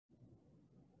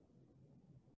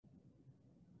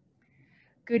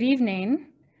Good evening.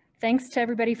 Thanks to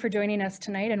everybody for joining us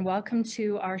tonight, and welcome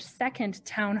to our second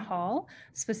town hall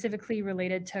specifically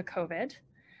related to COVID.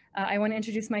 I want to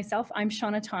introduce myself. I'm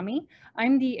Shauna Thome.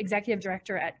 I'm the executive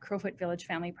director at Crowfoot Village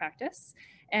Family Practice,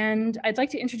 and I'd like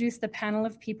to introduce the panel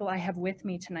of people I have with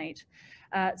me tonight.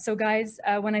 So guys,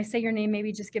 when I say your name,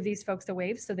 maybe just give these folks a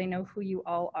wave so they know who you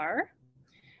all are.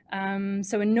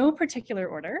 So in no particular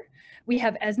order, we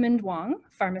have Esmond Wong,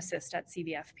 pharmacist at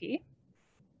CVFP.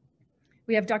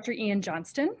 We have Dr. Ian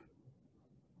Johnston,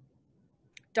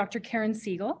 Dr. Karen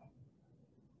Segiel,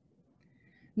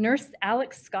 Nurse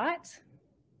Alex Scott,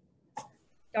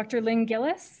 Dr. Lynn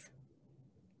Gillis,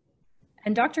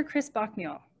 and Dr. Chris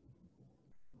Bockmuehl.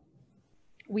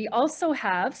 We also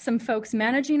have some folks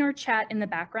managing our chat in the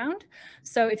background.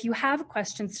 So if you have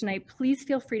questions tonight, please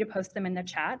feel free to post them in the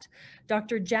chat.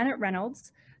 Dr. Janet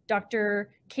Reynolds,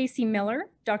 Dr. Casey Miller,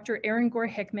 Dr. Erin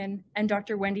Gore-Hickman, and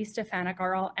Dr. Wendy Stefanik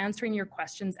are all answering your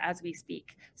questions as we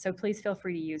speak. So please feel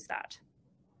free to use that.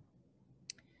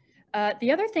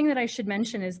 The other thing that I should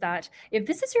mention is that if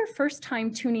this is your first time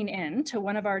tuning in to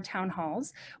one of our town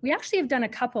halls, we actually have done a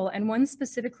couple and one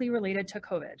specifically related to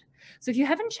COVID. So if you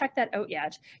haven't checked that out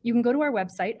yet, you can go to our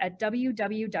website at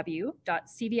www.cvfp.com,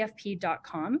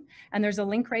 and there's a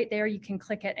link right there. You can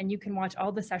click it and you can watch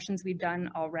all the sessions we've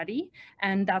done already,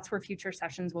 and that's where future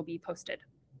sessions will be posted.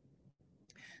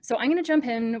 So I'm going to jump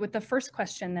in with the first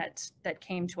question that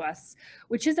came to us,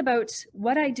 which is about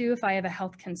what I do if I have a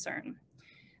health concern.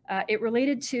 It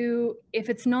related to, if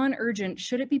it's non-urgent,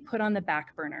 should it be put on the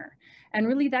back burner? And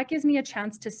really that gives me a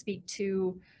chance to speak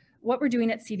to what we're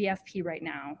doing at CVFP right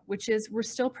now, which is we're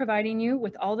still providing you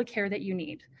with all the care that you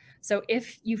need. So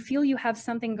if you feel you have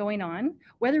something going on,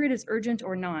 whether it is urgent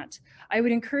or not, I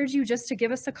would encourage you just to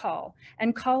give us a call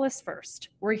and call us first.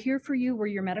 We're here for you, we're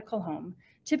your medical home.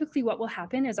 Typically what will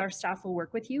happen is our staff will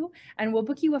work with you and we'll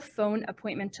book you a phone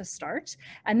appointment to start.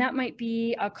 And that might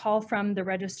be a call from the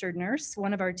registered nurse,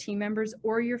 one of our team members,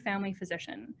 or your family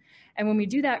physician. And when we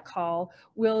do that call,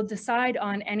 we'll decide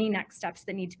on any next steps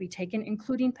that need to be taken,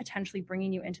 including potentially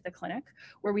bringing you into the clinic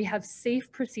where we have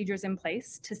safe procedures in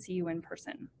place to see you in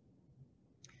person.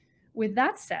 With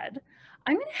that said,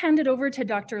 I'm going to hand it over to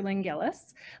Dr. Lynn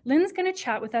Gillis. Lynn's going to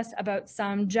chat with us about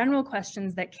some general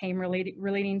questions that came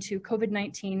relating to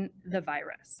COVID-19, the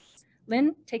virus.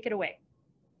 Lynn, take it away.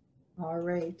 All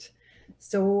right.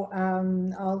 So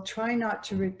I'll try not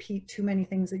to repeat too many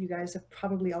things that you guys have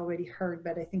probably already heard,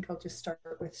 but I think I'll just start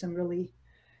with some really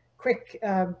quick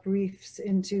briefs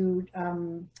into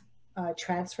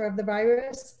transfer of the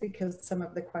virus, because some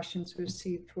of the questions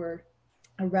received were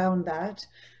around that.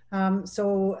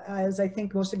 So as I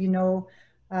think most of you know,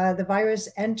 the virus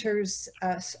enters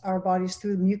our bodies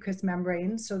through mucous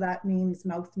membranes. So that means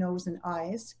mouth, nose, and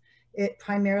eyes. It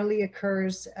primarily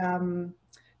occurs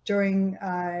during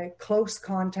close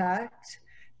contact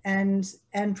and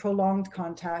prolonged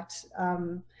contact.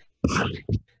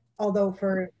 Although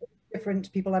for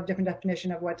different people have different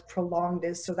definition of what prolonged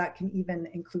is, so that can even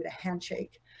include a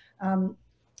handshake.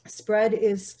 Spread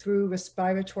is through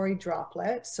respiratory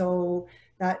droplets. So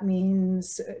that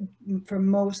means for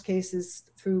most cases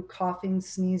through coughing,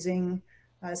 sneezing.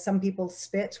 Some people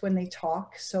spit when they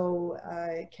talk, so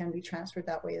it can be transferred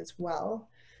that way as well.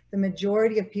 The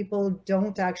majority of people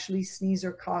don't actually sneeze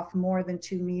or cough more than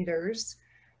 2 meters.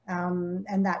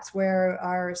 And that's where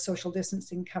our social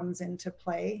distancing comes into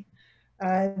play.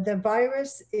 The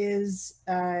virus is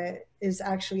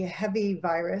actually a heavy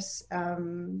virus,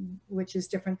 which is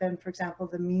different than, for example,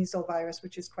 the measles virus,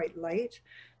 which is quite light.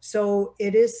 So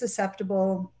it is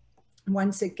susceptible,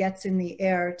 once it gets in the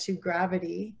air, to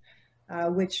gravity,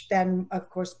 which then, of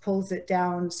course, pulls it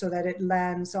down so that it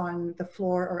lands on the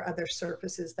floor or other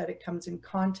surfaces that it comes in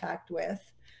contact with.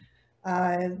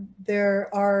 There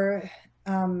are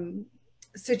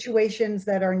situations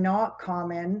that are not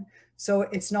common. So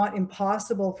it's not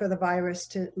impossible for the virus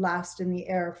to last in the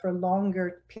air for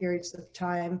longer periods of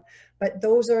time, but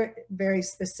those are very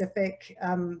specific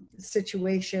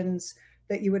situations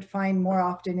that you would find more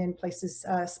often in places,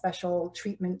 special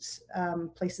treatment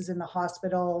places in the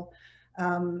hospital.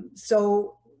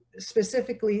 So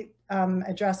specifically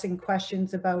addressing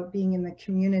questions about being in the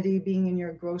community, being in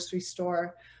your grocery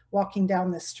store, walking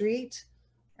down the street,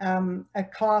 a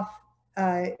cough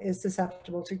is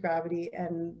susceptible to gravity,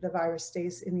 and the virus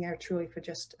stays in the air truly for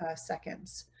just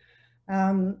seconds.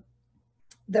 The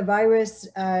virus,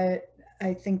 I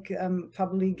think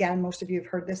probably, again, most of you have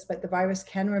heard this, but the virus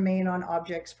can remain on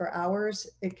objects for hours.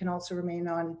 It can also remain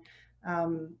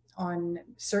on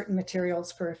certain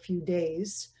materials for a few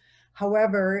days.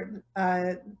 However,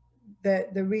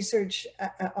 the research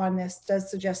on this does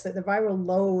suggest that the viral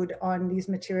load on these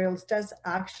materials does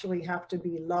actually have to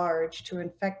be large to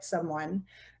infect someone,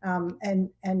 and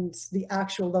the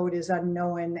actual load is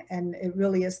unknown, and it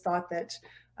really is thought that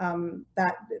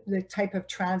that the type of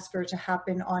transfer to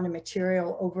happen on a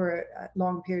material over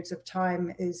long periods of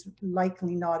time is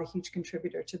likely not a huge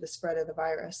contributor to the spread of the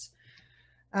virus.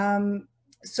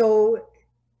 So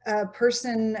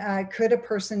could a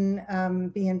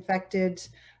person be infected?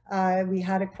 We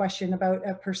had a question about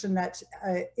a person that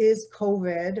is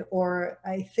COVID, or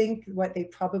I think what they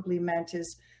probably meant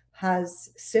is has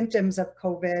symptoms of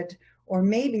COVID, or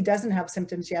maybe doesn't have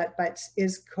symptoms yet, but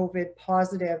is COVID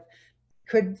positive.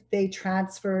 Could they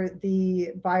transfer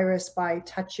the virus by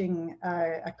touching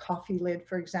a coffee lid,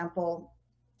 for example,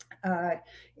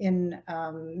 in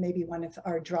maybe one of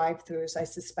our drive-thrus, I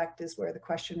suspect is where the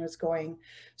question was going.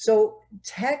 So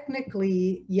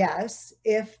technically, yes,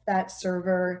 if that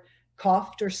server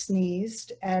coughed or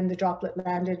sneezed and the droplet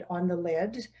landed on the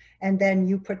lid, and then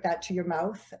you put that to your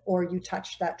mouth, or you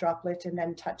touched that droplet and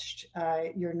then touched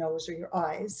your nose or your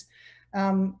eyes.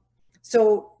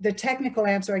 So the technical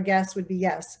answer, I guess, would be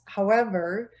yes.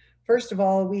 However, first of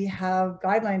all, we have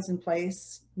guidelines in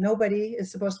place. Nobody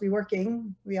is supposed to be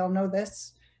working. We all know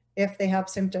this. If they have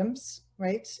symptoms,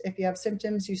 right? If you have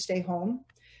symptoms, you stay home.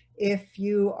 If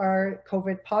you are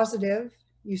COVID positive,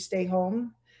 you stay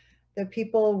home. The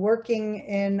people working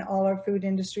in all our food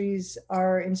industries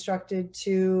are instructed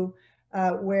to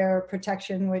wear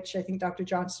protection, which I think Dr.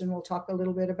 Johnston will talk a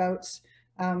little bit about.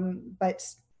 But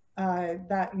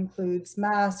that includes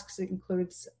masks, it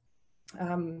includes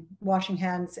washing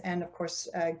hands, and of course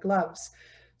gloves.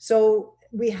 So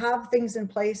we have things in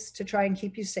place to try and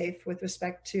keep you safe with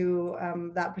respect to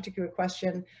that particular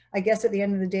question. I guess at the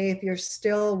end of the day, if you're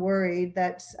still worried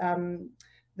that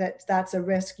that's a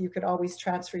risk, you could always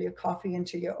transfer your coffee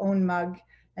into your own mug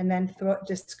and then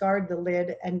discard the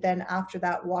lid, and then after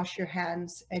that wash your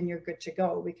hands and you're good to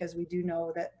go, because we do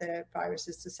know that the virus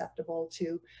is susceptible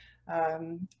to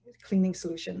cleaning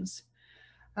solutions.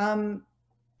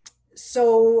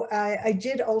 So I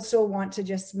did also want to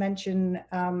just mention,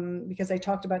 because I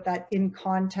talked about that in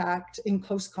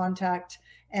close contact,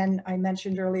 and I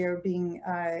mentioned earlier being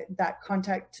that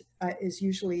contact is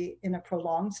usually in a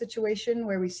prolonged situation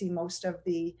where we see most of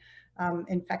the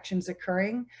infections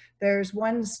occurring. There's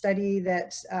one study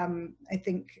that I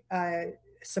think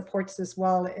supports this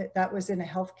well. That was in a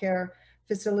healthcare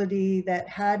facility that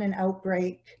had an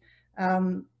outbreak.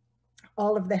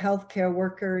 All of the healthcare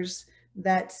workers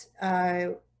that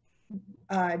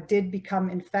did become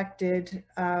infected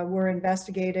were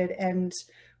investigated, and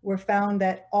were found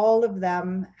that all of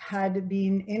them had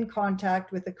been in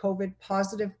contact with a COVID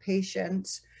positive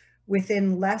patient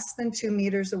within less than 2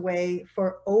 meters away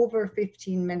for over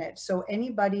 15 minutes. So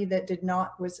anybody that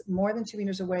was more than 2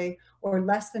 meters away or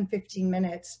less than 15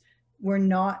 minutes were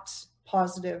not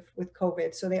positive with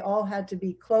COVID. So they all had to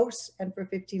be close and for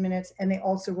 15 minutes, and they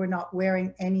also were not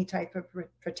wearing any type of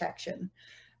protection.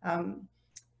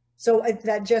 So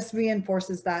that just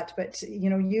reinforces that, but you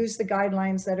know, use the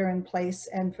guidelines that are in place,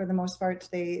 and for the most part,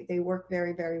 they work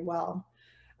very, very well.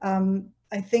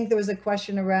 I think there was a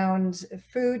question around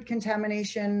food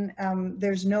contamination.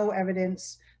 There's no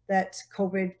evidence that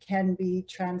COVID can be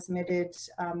transmitted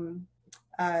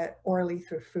orally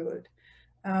through food.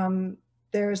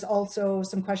 There's also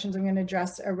some questions I'm going to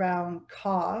address around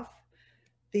cough.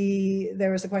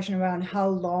 There was a question around how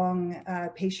long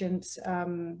patients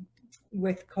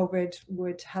with COVID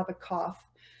would have a cough.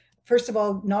 First of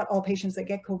all, not all patients that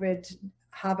get COVID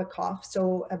have a cough.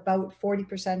 So about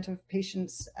 40% of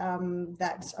patients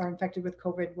that are infected with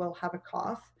COVID will have a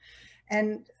cough.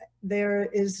 And there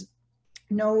is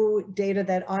no data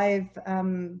that I've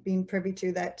been privy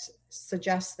to that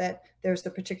suggests that there's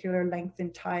a particular length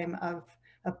in time of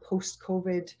a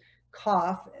post-COVID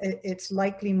cough. It's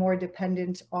likely more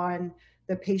dependent on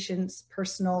the patient's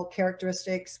personal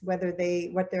characteristics, what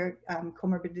their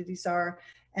comorbidities are,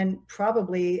 and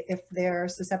probably if they're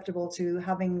susceptible to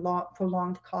having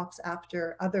prolonged coughs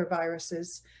after other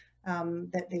viruses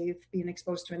that they've been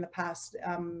exposed to in the past,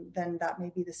 then that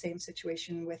may be the same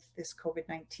situation with this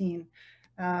COVID-19.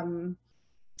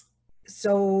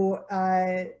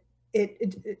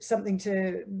 It's something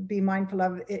to be mindful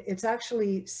of. It's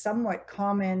actually somewhat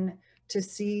common to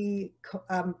see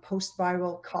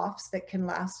post-viral coughs that can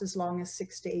last as long as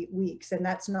 6 to 8 weeks. And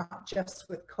that's not just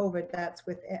with COVID, that's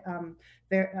with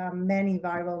many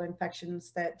viral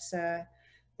infections that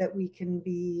we can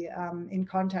be in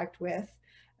contact with.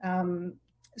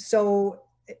 So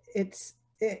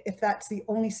if that's the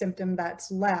only symptom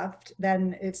that's left,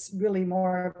 then it's really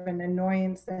more of an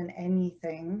annoyance than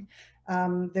anything.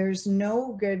 There's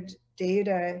no good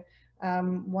data.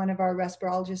 One of our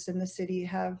respirologists in the city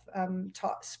have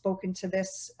spoken to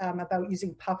this about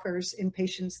using puffers in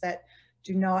patients that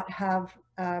do not have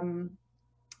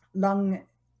lung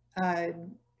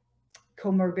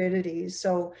comorbidities.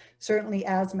 So certainly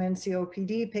asthma and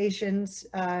COPD patients,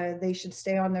 they should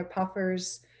stay on their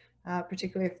puffers,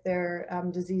 particularly if their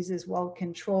disease is well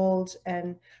controlled.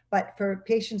 But for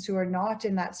patients who are not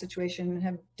in that situation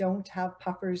and don't have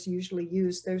puffers usually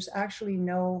used, there's actually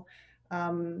no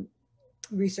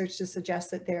research to suggest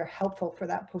that they're helpful for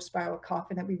that post-viral cough,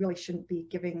 and that we really shouldn't be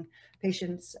giving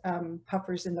patients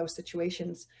puffers in those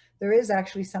situations. There is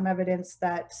actually some evidence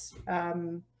that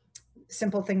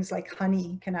simple things like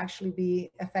honey can actually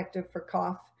be effective for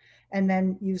cough, and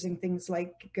then using things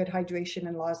like good hydration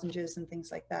and lozenges and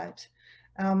things like that.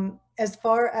 As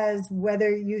far as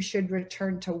whether you should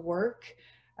return to work,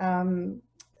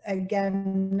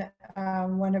 again,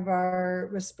 one of our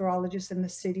respirologists in the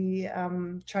city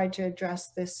tried to address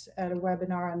this at a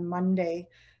webinar on Monday.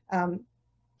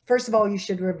 First of all, you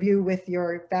should review with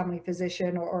your family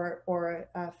physician or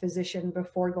a physician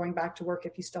before going back to work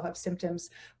if you still have symptoms.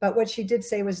 But what she did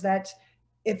say was that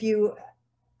if you're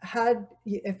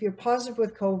positive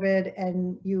with COVID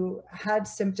and you had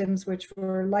symptoms which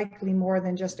were likely more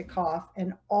than just a cough,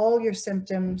 and all your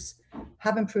symptoms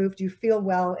have improved, you feel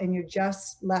well, and you're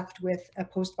just left with a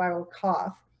post-viral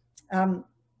cough,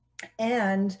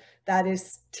 and that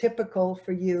is typical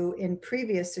for you in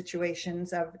previous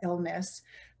situations of illness,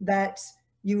 that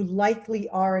you likely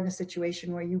are in a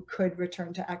situation where you could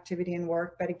return to activity and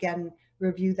work. But again,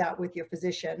 review that with your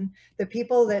physician. The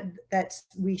people that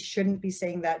we shouldn't be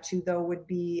saying that to, though, would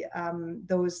be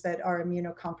those that are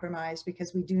immunocompromised,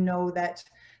 because we do know that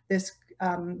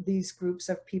these groups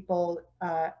of people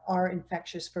are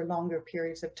infectious for longer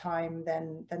periods of time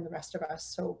than the rest of us.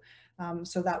 So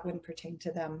that wouldn't pertain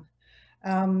to them.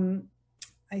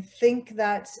 I think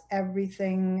that's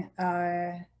everything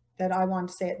that I want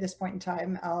to say at this point in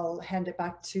time. I'll hand it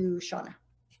back to Shauna.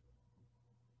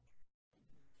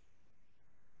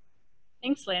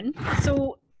 Thanks, Lynn.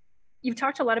 So you've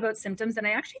talked a lot about symptoms, and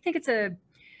I actually think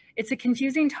it's a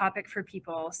confusing topic for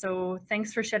people. So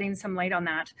thanks for shedding some light on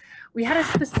that. We had a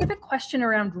specific question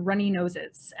around runny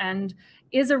noses, and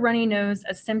is a runny nose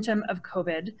a symptom of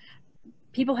COVID?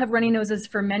 People have runny noses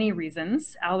for many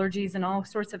reasons, allergies and all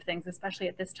sorts of things, especially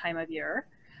at this time of year.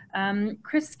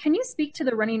 Chris, can you speak to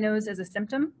the runny nose as a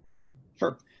symptom?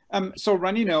 Sure. So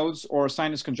runny nose or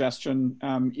sinus congestion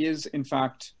is in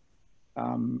fact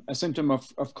a symptom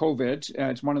of COVID.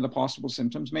 It's one of the possible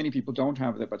symptoms. Many people don't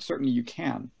have it, but certainly you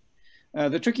can.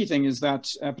 The tricky thing is that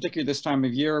particularly this time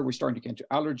of year, we're starting to get into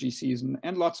allergy season,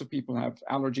 and lots of people have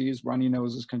allergies, runny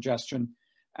noses, congestion,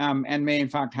 and may in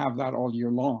fact have that all year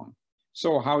long.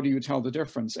 So how do you tell the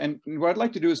difference? And what I'd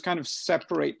like to do is kind of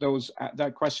separate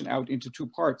that question out into two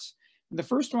parts. And the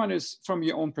first one is from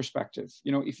your own perspective.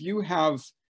 You know, if you have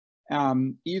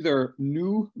either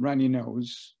new runny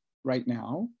nose right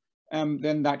now,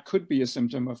 then that could be a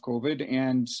symptom of COVID.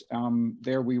 And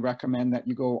there we recommend that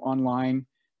you go online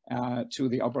to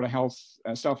the Alberta Health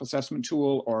self-assessment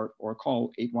tool or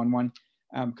call 811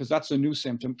 because that's a new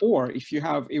symptom. Or if you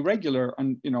have a regular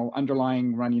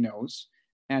underlying runny nose,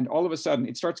 and all of a sudden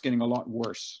it starts getting a lot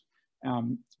worse,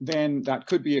 then that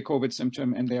could be a COVID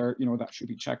symptom, and that should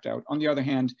be checked out. On the other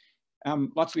hand,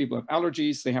 lots of people have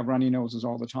allergies, they have runny noses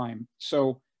all the time.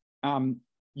 So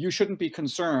you shouldn't be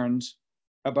concerned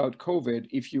about COVID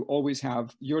if you always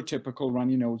have your typical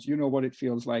runny nose. You know what it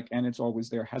feels like, and it's always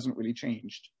there, hasn't really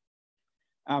changed.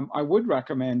 I would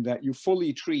recommend that you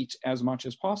fully treat as much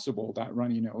as possible that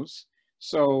runny nose.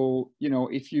 So,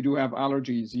 if you do have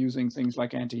allergies, using things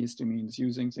like antihistamines,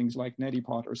 using things like neti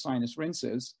pot or sinus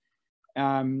rinses,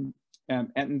 and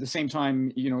at the same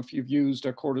time, if you've used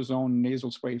a cortisone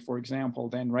nasal spray, for example,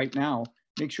 then right now,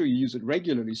 make sure you use it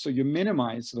regularly so you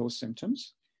minimize those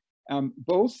symptoms,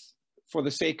 both for the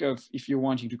sake of if you're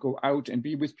wanting to go out and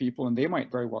be with people, and they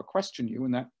might very well question you,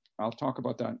 and that I'll talk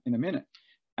about that in a minute.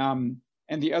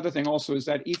 And the other thing also is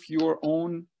that if your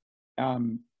own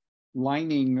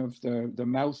lining of the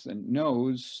mouth and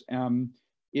nose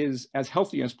is as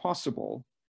healthy as possible,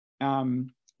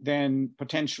 then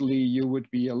potentially you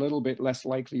would be a little bit less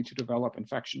likely to develop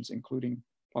infections, including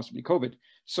possibly COVID.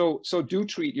 So do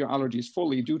treat your allergies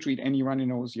fully, do treat any runny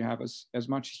nose you have as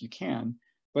much as you can,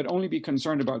 but only be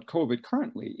concerned about COVID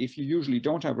currently if you usually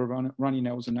don't have a runny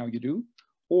nose and now you do,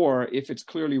 or if it's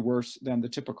clearly worse than the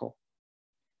typical.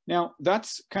 Now,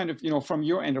 that's kind of, from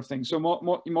your end of things. So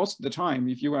most of the time,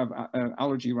 if you have an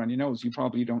allergy runny nose, you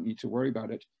probably don't need to worry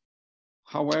about it.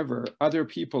 However, other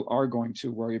people are going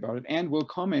to worry about it and will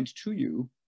comment to you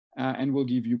and will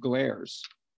give you glares.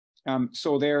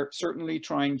 So they're certainly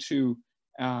trying to,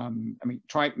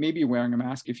 try maybe wearing a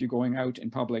mask if you're going out in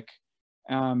public,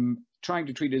 trying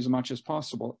to treat it as much as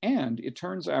possible. And it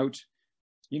turns out,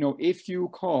 you know, if you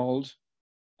called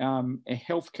a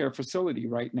healthcare facility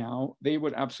right now, they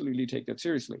would absolutely take that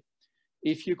seriously.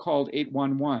 If you called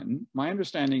 811, my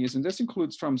understanding is, and this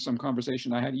includes from some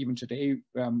conversation I had even today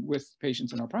with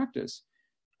patients in our practice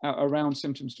around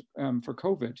symptoms for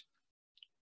COVID.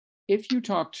 If you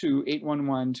talk to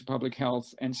 811 to public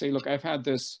health and say, look, I've had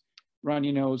this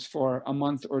runny nose for a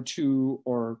month or 2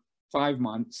 or 5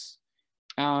 months,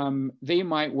 they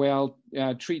might well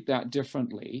treat that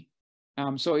differently.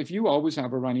 So if you always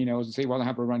have a runny nose and say, well, I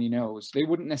have a runny nose, they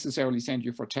wouldn't necessarily send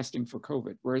you for testing for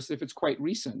COVID. Whereas if it's quite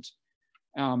recent,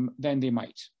 then they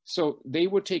might. So they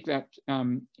would take that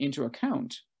into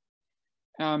account.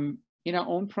 In our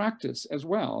own practice as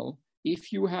well,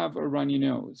 if you have a runny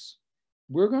nose,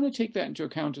 we're going to take that into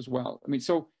account as well. I mean,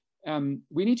 so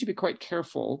we need to be quite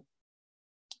careful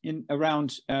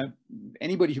around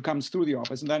anybody who comes through the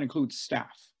office, and that includes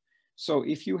staff. So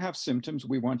if you have symptoms,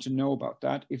 we want to know about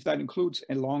that. If that includes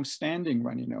a long-standing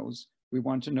runny nose, we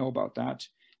want to know about that.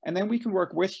 And then we can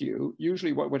work with you.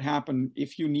 Usually what would happen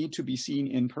if you need to be seen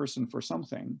in person for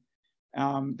something,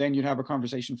 then you'd have a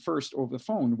conversation first over the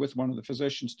phone with one of the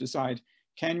physicians to decide,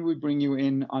 can we bring you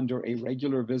in under a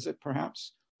regular visit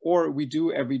perhaps? Or we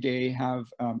do every day have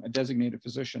a designated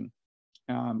physician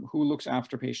who looks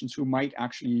after patients who might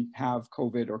actually have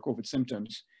COVID or COVID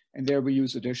symptoms. And there we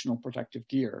use additional protective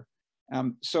gear.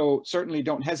 So certainly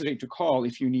don't hesitate to call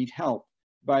if you need help,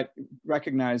 but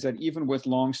recognize that even with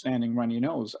long-standing runny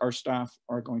nose, our staff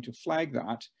are going to flag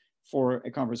that for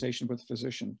a conversation with the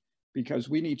physician, because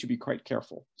we need to be quite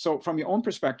careful. So from your own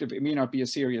perspective, it may not be a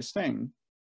serious thing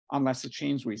unless it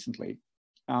changed recently.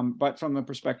 But from the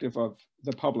perspective of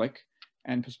the public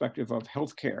and perspective of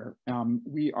healthcare,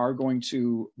 we are going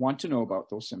to want to know about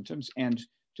those symptoms and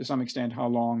to some extent how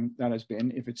long that has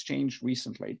been, if it's changed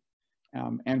recently.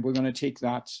 And we're going to take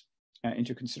that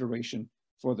into consideration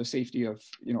for the safety of,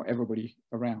 you know, everybody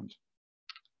around.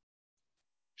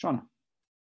 Shauna.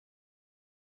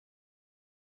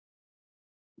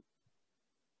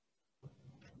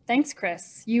 Thanks,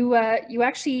 Chris. You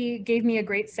actually gave me a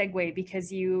great segue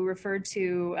because you referred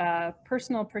to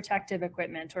personal protective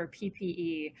equipment, or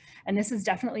PPE. And this is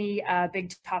definitely a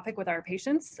big topic with our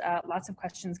patients. Lots of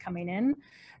questions coming in.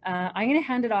 I'm going to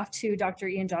hand it off to Dr.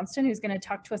 Ian Johnston, who's going to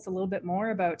talk to us a little bit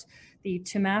more about the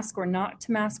to mask or not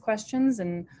to mask questions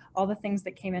and all the things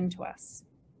that came into us.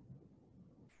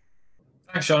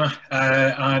 Thanks, Shauna.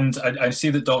 And I see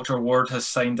that Dr. Ward has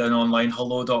signed in online.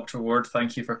 Hello, Dr. Ward.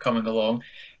 Thank you for coming along.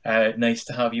 Nice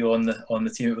to have you on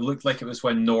the team. It looked like it was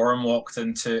when Norm walked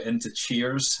into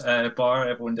Cheers bar.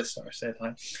 Everyone just sort of said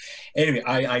hi. Anyway,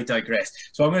 I digress.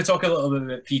 So I'm going to talk a little bit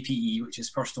about PPE, which is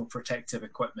personal protective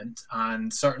equipment.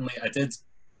 And certainly I did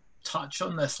touch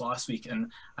on this last week,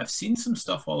 and I've seen some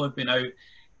stuff while I've been out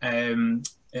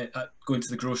going to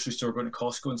the grocery store, going to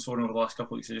Costco and so on over the last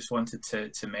couple of weeks. I just wanted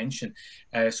to mention.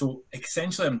 So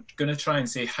essentially I'm going to try and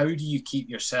say, how do you keep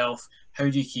yourself, how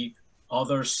do you keep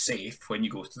others safe when you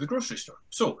go to the grocery store?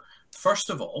 So first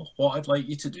of all, what I'd like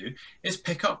you to do is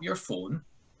pick up your phone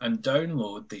and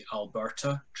download the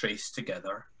Alberta Trace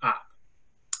Together app.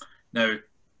 Now,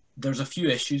 there's a few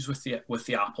issues with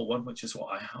the Apple one, which is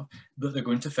what I have, but they're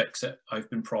going to fix it. I've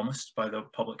been promised by the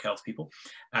public health people.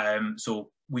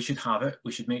 So we should have it.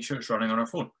 We should make sure it's running on our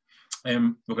phone.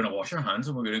 We're going to wash our hands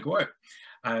and we're going to go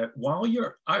out. While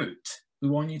you're out, we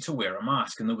want you to wear a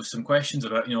mask. And there was some questions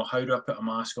about, you know, how do I put a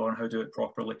mask on, how do I do it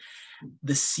properly?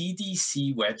 The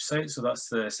CDC website, so that's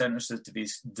the Centers for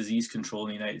Disease Control in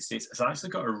the United States, has actually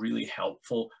got a really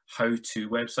helpful how-to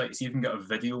website. It's even got a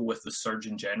video with the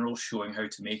Surgeon General showing how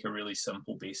to make a really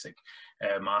simple, basic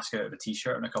mask out of a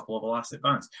t-shirt and a couple of elastic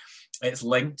bands. It's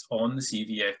linked on the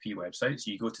CVFP website. So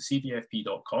you go to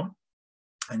cvfp.com.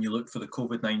 and you look for the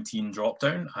COVID-19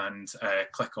 drop-down and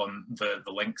click on the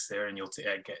links there, and you'll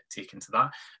get taken to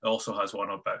that. It also has one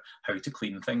about how to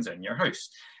clean things in your house,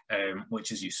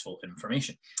 which is useful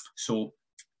information. So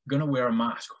going to wear a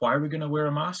mask. Why are we going to wear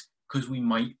a mask? Because we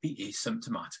might be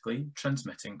asymptomatically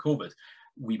transmitting COVID.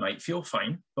 We might feel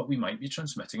fine, but we might be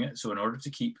transmitting it. So in order to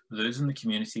keep those in the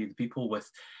community, the people with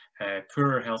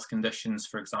poorer health conditions,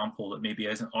 for example, that maybe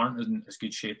aren't in as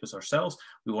good shape as ourselves,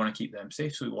 we want to keep them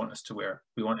safe. So we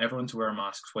want everyone to wear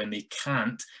masks when they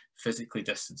can't physically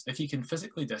distance. If you can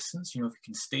physically distance, you know, if you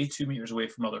can stay 2 meters away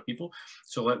from other people.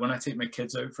 So like when I take my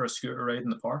kids out for a scooter ride in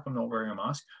the park, I'm not wearing a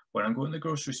mask. When I'm going to the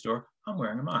grocery store, I'm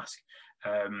wearing a mask.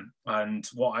 And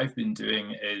what I've been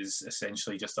doing is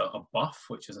essentially just a buff,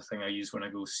 which is a thing I use when I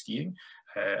go skiing.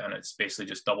 and it's basically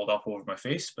just doubled up over my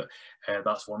face, but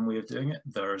that's one way of doing it.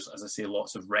 There's, as I say,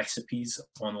 lots of recipes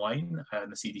online,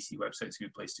 and the CDC website is a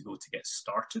good place to go to get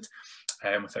started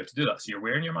with how to do that. So you're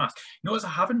wearing your mask. Notice I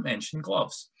haven't mentioned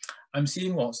gloves. I'm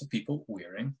seeing lots of people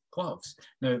wearing gloves.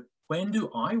 Now, when do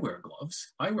I wear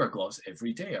gloves? I wear gloves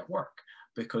every day at work,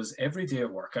 because every day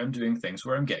at work I'm doing things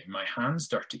where I'm getting my hands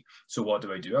dirty. So what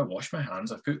do? I wash my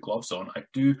hands, I put gloves on, I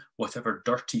do whatever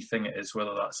dirty thing it is,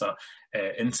 whether that's a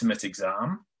intimate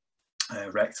exam,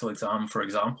 rectal exam, for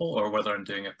example, or whether I'm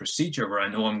doing a procedure where I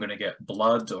know I'm going to get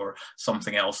blood or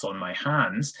something else on my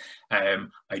hands.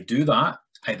 I do that,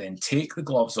 I then take the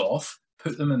gloves off,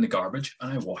 put them in the garbage,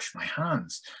 and I wash my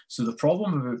hands. So the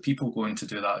problem about people going to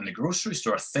do that in the grocery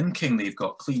store thinking they've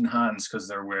got clean hands because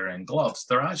they're wearing gloves,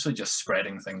 they're actually just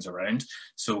spreading things around.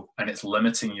 So, and it's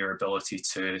limiting your ability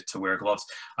to wear gloves.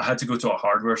 I had to go to a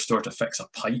hardware store to fix a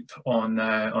pipe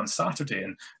on Saturday,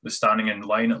 and was standing in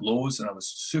line at Lowe's, and I was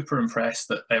super impressed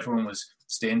that everyone was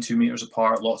staying 2 meters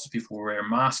apart. Lots of people were wearing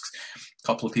masks. A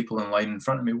couple of people in line in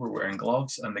front of me were wearing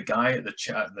gloves, and the guy at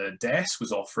the desk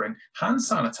was offering hand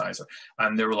sanitizer,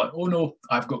 and they were like, "Oh no,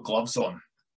 I've got gloves on."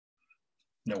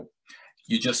 No,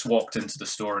 you just walked into the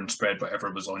store and spread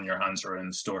whatever was on your hands around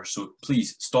the store. So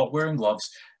please stop wearing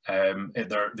gloves.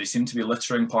 They seem to be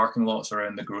littering parking lots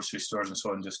around the grocery stores and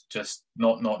so on. Just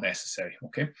not necessary.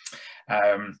 Okay.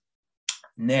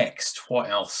 Next, what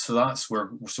else? So that's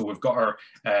where, so we've got our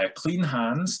clean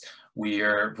hands, we've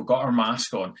got our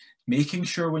mask on. Making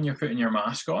sure when you're putting your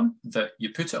mask on that you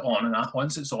put it on, and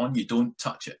once it's on, you don't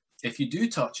touch it. If you do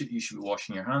touch it, you should be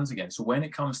washing your hands again. So when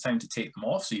it comes time to take them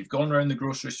off, so you've gone around the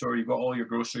grocery store, you've got all your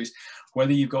groceries,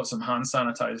 whether you've got some hand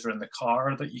sanitizer in the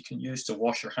car that you can use to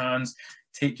wash your hands,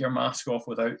 take your mask off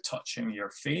without touching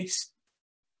your face.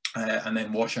 And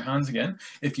then wash your hands again.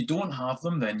 If you don't have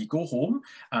them, then you go home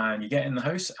and you get in the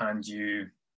house and you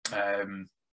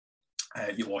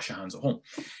wash your hands at home.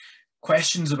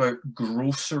 Questions about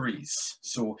groceries.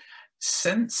 So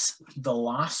since the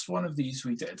last one of these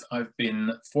we did, I've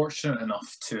been fortunate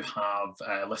enough to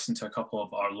have listened to a couple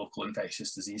of our local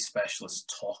infectious disease specialists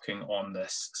talking on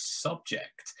this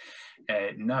subject.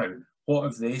 Now, what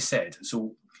have they said?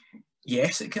 So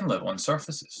yes, it can live on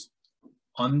surfaces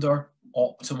under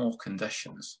optimal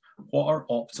conditions. What are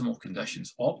optimal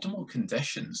conditions? Optimal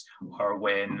conditions are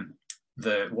when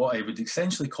what I would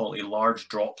essentially call a large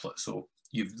droplet. So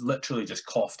you've literally just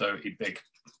coughed out a big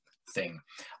thing,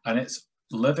 and it's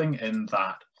living in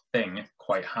that thing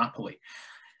quite happily.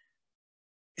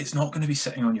 It's not going to be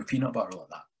sitting on your peanut butter like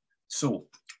that. So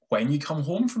when you come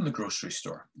home from the grocery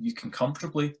store, you can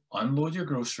comfortably unload your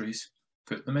groceries,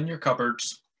 put them in your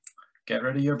cupboards, get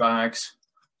rid of your bags,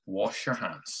 wash your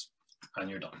hands, and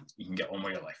you're done. You can get on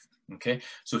with your life. Okay,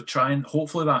 so try and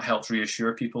hopefully that helps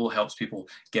reassure people, helps people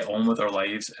get on with their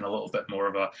lives in a little bit more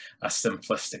of a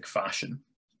simplistic fashion.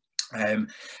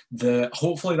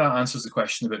 Hopefully that answers the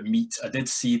question about meat. I did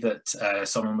see that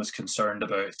someone was concerned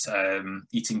about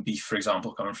eating beef, for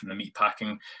example, coming from the meat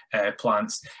packing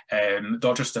plants.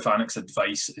 Dr. Stefanik's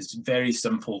advice is very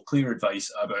simple, clear advice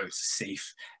about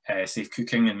safe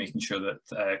cooking and making sure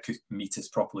that meat is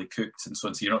properly cooked and so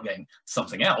on, so you're not getting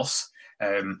something else.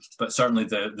 But certainly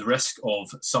the risk of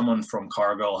someone from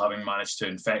Cargill having managed to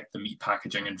infect the meat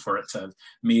packaging and for it to have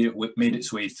made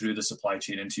its way through the supply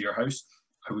chain into your house,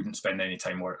 I wouldn't spend any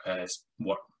time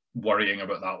worrying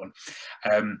about that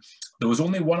one. There was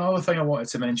only one other thing I wanted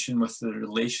to mention with the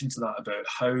relation to that about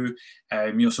how,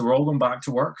 so we're all going back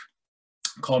to work,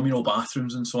 communal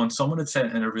bathrooms and so on. Someone had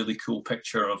sent in a really cool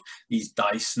picture of these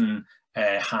Dyson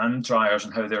hand dryers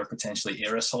and how they're potentially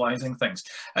aerosolizing things.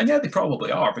 And yeah, they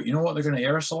probably are, but you know what they're going to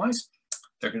aerosolize?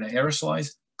 They're going to aerosolize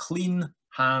clean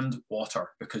hand water,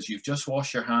 because you've just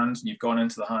washed your hands and you've gone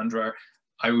into the hand dryer.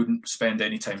 I wouldn't spend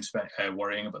any time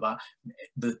worrying about that.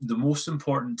 The most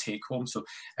important take home, so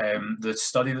the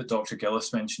study that Dr.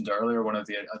 Gillis mentioned earlier, one of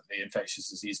the infectious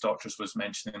disease doctors was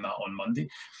mentioning that on Monday,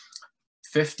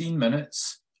 15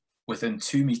 minutes within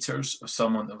 2 meters of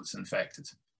someone that was infected.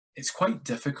 It's quite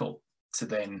difficult to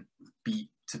then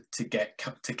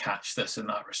to catch this in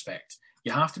that respect.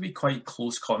 You have to be quite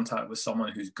close contact with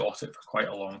someone who's got it for quite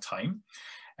a long time.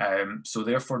 So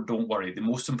therefore, don't worry. The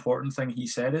most important thing he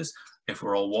said is, if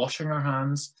we're all washing our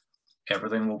hands,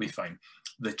 everything will be fine.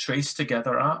 The Trace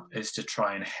Together app is to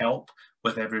try and help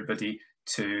with everybody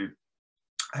to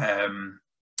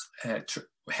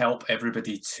help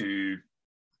everybody to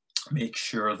make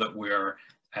sure that we're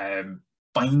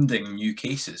finding new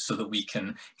cases so that we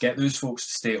can get those folks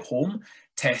to stay at home,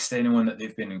 test anyone that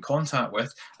they've been in contact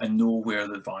with, and know where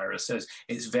the virus is.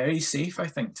 It's very safe, I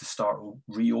think, to start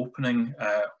reopening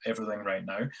everything right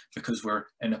now, because we're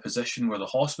in a position where the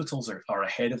hospitals are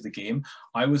ahead of the game.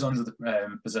 I was under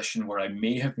the position where I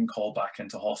may have been called back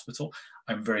into hospital.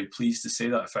 I'm very pleased to say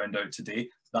that I found out today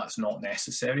that's not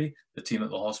necessary. The team at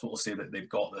the hospital say that they've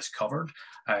got this covered.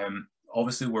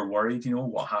 Obviously, we're worried, you know,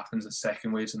 what happens at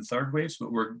second waves and third waves,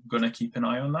 but we're going to keep an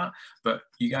eye on that. But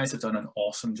you guys have done an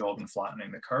awesome job in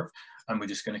flattening the curve, and we're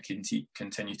just going to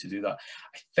continue to do that.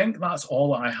 I think that's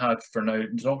all that I had for now.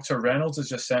 Dr. Reynolds has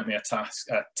just sent me a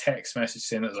text message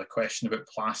saying that there's a question about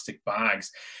plastic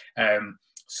bags.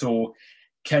 So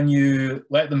can you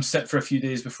let them sit for a few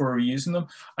days before reusing them?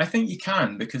 I think you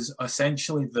can, because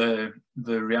essentially the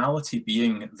reality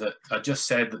being that I just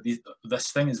said that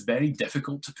this thing is very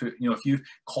difficult to put, you know, if you've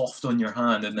coughed on your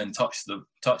hand and then touched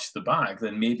the bag,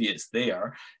 then maybe it's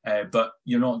there, but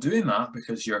you're not doing that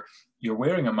because you're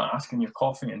wearing a mask and you're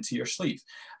coughing into your sleeve,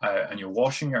 and you're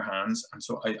washing your hands. And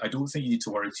so I don't think you need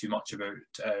to worry too much about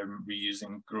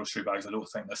reusing grocery bags. I don't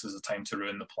think this is a time to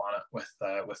ruin the planet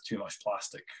with too much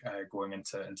plastic going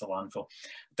into landfill.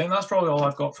 I think that's probably all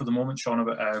I've got for the moment, Shauna,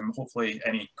 but hopefully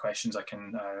any questions I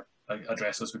can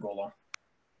address as we go along.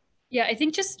 Yeah, I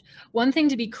think just one thing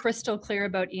to be crystal clear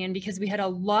about, Ian, because we had a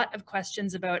lot of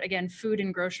questions about, again, food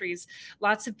and groceries.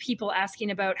 Lots of people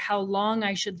asking about how long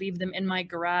I should leave them in my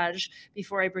garage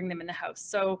before I bring them in the house.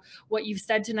 So what you've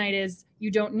said tonight is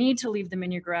you don't need to leave them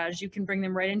in your garage. You can bring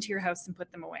them right into your house and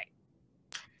put them away.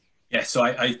 Yeah, so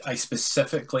I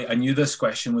specifically, I knew this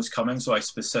question was coming, so I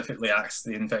specifically asked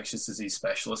the infectious disease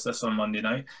specialist this on Monday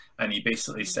night, and he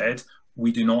basically said,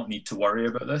 we do not need to worry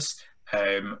about this.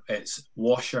 It's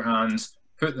wash your hands,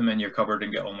 put them in your cupboard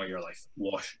and get on with your life.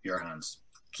 Wash your hands.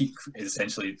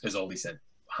 Essentially is all he said.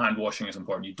 Hand washing is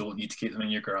important. You don't need to keep them in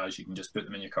your garage. You can just put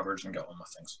them in your cupboards and get on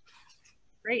with things.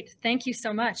 Great, thank you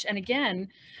so much. And again,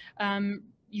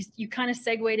 you kind of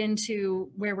segued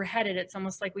into where we're headed. It's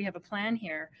almost like we have a plan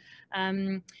here.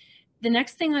 The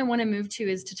next thing I want to move to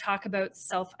is to talk about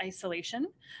self-isolation.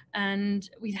 And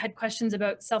we've had questions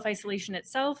about self-isolation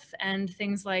itself and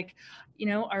things like, you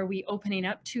know, are we opening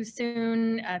up too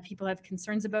soon? People have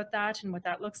concerns about that and what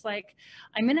that looks like.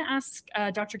 I'm going to ask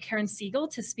Dr. Karen Segiel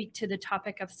to speak to the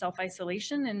topic of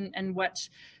self-isolation and what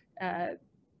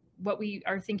we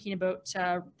are thinking about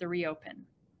the reopen.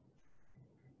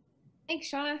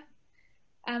 Thanks, Shauna.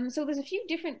 So there's a few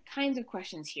different kinds of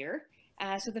questions here.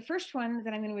 So the first one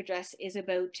that I'm going to address is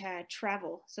about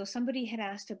travel. So somebody had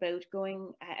asked about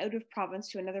going out of province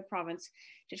to another province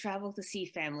to travel to see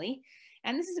family.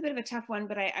 And this is a bit of a tough one,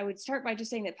 but I would start by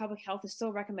just saying that public health is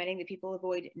still recommending that people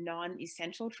avoid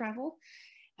non-essential travel.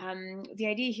 The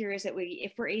idea here is that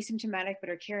if we're asymptomatic but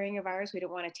are carrying a virus, we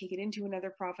don't want to take it into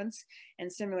another province.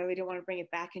 And similarly, we don't want to bring it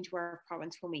back into our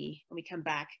province when we come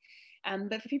back.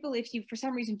 But for people, if you for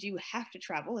some reason do have to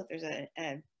travel, if there's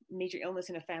a major illness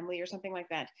in a family or something like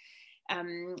that,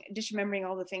 just remembering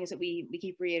all the things that we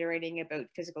keep reiterating about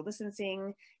physical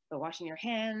distancing, about washing your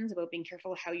hands, about being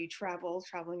careful how you travel,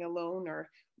 traveling alone or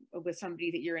with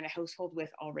somebody that you're in a household with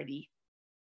already.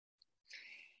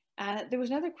 There was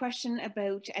another question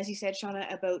about, as you said,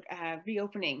 Shauna, about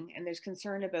reopening, and there's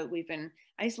concern about we've been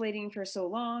isolating for so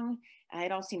long.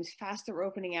 It all seems fast that we're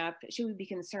opening up. Should we be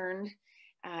concerned?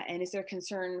 And is there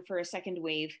concern for a second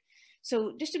wave?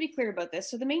 So just to be clear about this,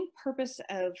 so the main purpose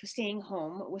of staying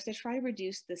home was to try to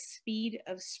reduce the speed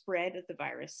of spread of the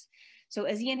virus. So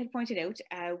as Ian had pointed out,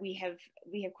 we have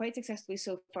quite successfully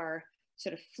so far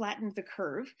sort of flattened the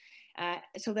curve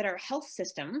so that our health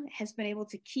system has been able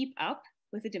to keep up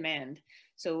with the demand.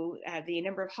 So the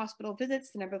number of hospital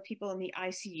visits, the number of people in the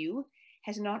ICU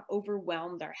has not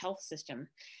overwhelmed our health system.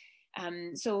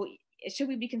 So should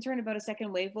we be concerned about a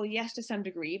second wave? Well, yes, to some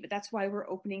degree, but that's why we're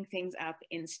opening things up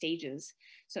in stages.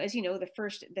 So as you know, the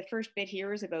first bit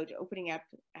here is about opening up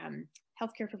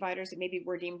healthcare providers that maybe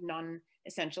were deemed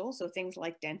non-essential. So things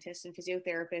like dentists and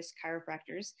physiotherapists,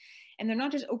 chiropractors, and they're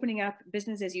not just opening up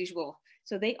business as usual.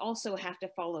 So they also have to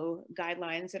follow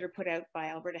guidelines that are put out by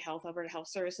Alberta Health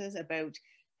Services about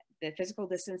the physical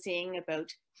distancing,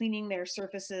 about cleaning their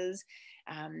surfaces,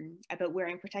 about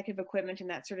wearing protective equipment and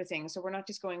that sort of thing. So we're not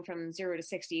just going from 0 to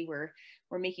 60, we're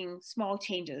making small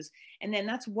changes. And then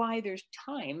that's why there's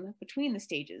time between the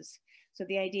stages. So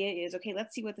the idea is, okay,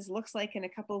 let's see what this looks like in a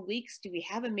couple of weeks. Do we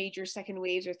have a major second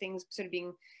waves or things sort of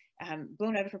being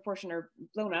blown out of proportion or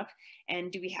blown up?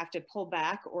 And do we have to pull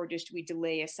back or just do we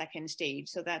delay a second stage?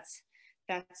 So that's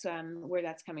where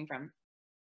that's coming from.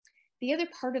 The other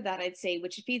part of that, I'd say,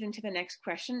 which feeds into the next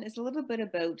question, is a little bit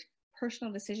about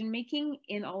personal decision-making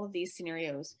in all of these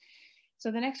scenarios. So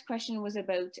the next question was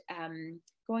about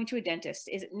going to a dentist.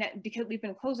 Is it because we've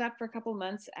been closed up for a couple of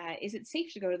months, is it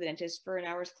safe to go to the dentist for an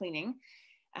hour's cleaning?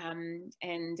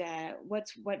 What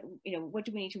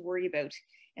do we need to worry about?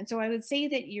 And so I would say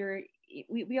that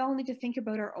we all need to think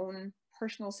about our own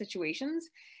personal situations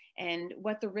and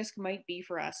what the risk might be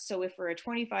for us. So if we're a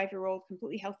 25-year-old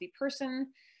completely healthy person,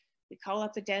 we call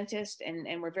up the dentist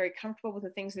and we're very comfortable with the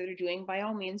things that they're doing, by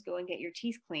all means, go and get your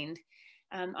teeth cleaned.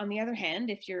 On the other hand,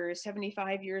 if you're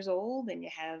 75 years old and you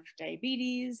have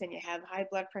diabetes and you have high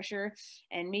blood pressure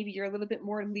and maybe you're a little bit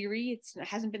more leery, it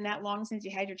hasn't been that long since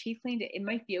you had your teeth cleaned, it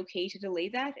might be okay to delay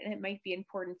that, and it might be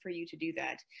important for you to do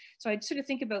that. So I'd sort of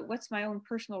think about what's my own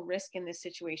personal risk in this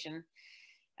situation.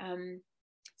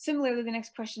 Similarly, the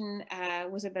next question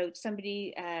was about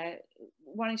somebody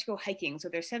wanting to go hiking. So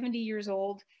they're 70 years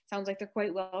old, sounds like they're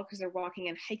quite well because they're walking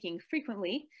and hiking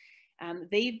frequently.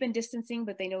 They've been distancing,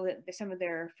 but they know that some of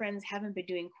their friends haven't been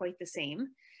doing quite the same.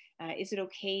 Is it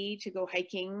okay to go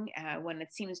hiking when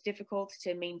it seems difficult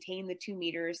to maintain the 2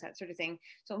 meters, that sort of thing?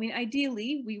 So, I mean,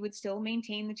 ideally, we would still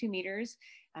maintain the 2 meters.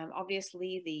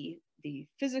 Obviously, the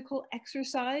physical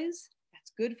exercise,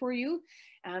 that's good for you,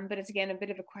 but it's, again, a bit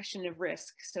of a question of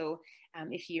risk. So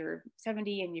if you're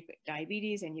 70 and you've got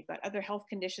diabetes and you've got other health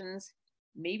conditions,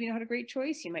 maybe not a great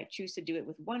choice. You might choose to do it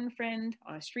with one friend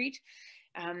on a street.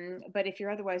 But if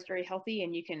you're otherwise very healthy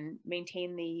and you can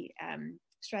maintain the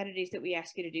strategies that we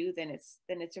ask you to do, then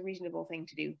it's a reasonable thing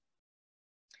to do.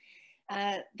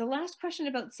 The last question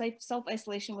about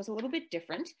self-isolation was a little bit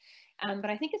different, but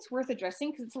I think it's worth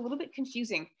addressing because it's a little bit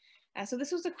confusing. So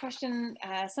this was a question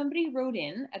somebody wrote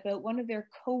in about one of their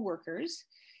co-workers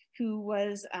who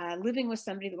was living with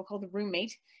somebody that we'll call the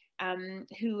roommate,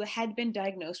 who had been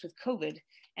diagnosed with COVID.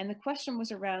 And the question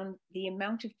was around the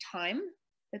amount of time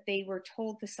that they were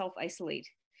told to self-isolate.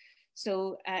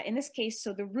 So in this case,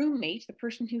 so the roommate, the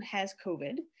person who has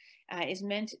COVID, is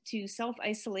meant to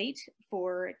self-isolate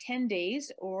for 10 days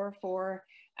or for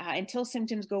until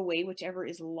symptoms go away, whichever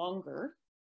is longer.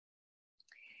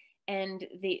 And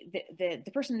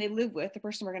the person they live with, the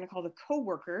person we're going to call the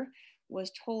co-worker,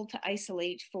 was told to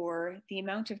isolate for the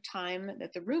amount of time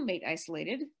that the roommate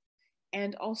isolated,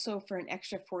 and also for an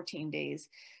extra 14 days.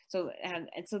 So, and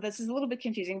so this is a little bit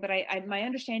confusing, but my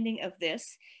understanding of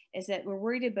this is that we're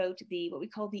worried about what we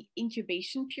call the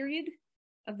incubation period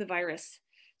of the virus.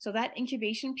 So that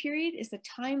incubation period is the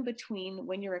time between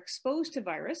when you're exposed to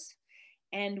virus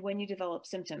and when you develop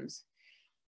symptoms.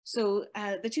 So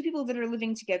the two people that are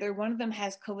living together, one of them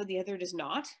has COVID, the other does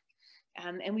not.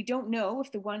 And we don't know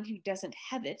if the one who doesn't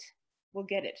have it will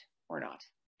get it or not,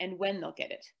 and when they'll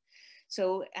get it.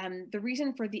 So the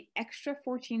reason for the extra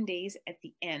 14 days at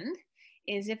the end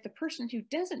is if the person who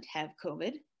doesn't have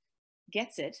COVID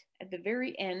gets it at the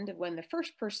very end of when the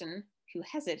first person who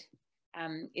has it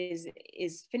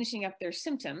is finishing up their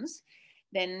symptoms,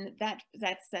 then that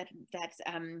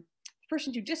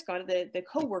person who just got it, the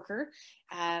co-worker,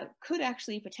 could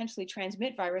actually potentially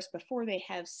transmit virus before they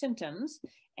have symptoms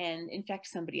and infect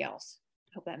somebody else.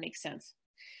 I hope that makes sense.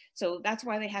 So that's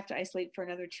why they have to isolate for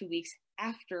another 2 weeks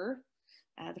after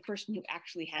the person who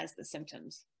actually has the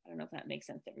symptoms. I don't know if that makes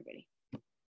sense to everybody.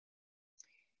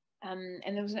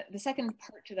 And there was the second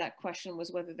part to that question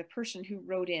was whether the person who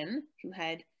wrote in, who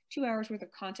had 2 hours worth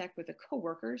of contact with a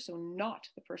coworker, so not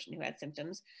the person who had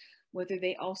symptoms, whether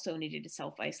they also needed to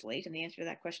self-isolate. And the answer to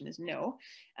that question is no,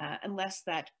 unless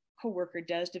that coworker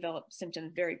does develop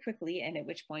symptoms very quickly, and at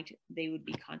which point they would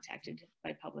be contacted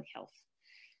by public health.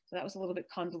 So that was a little bit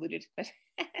convoluted, but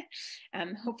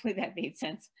hopefully that made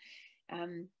sense.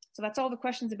 So that's all the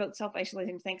questions about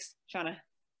self-isolating. Thanks, Shauna.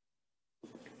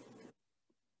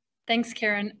 Thanks,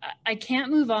 Karen. I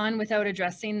can't move on without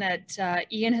addressing that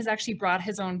Ian has actually brought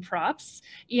his own props.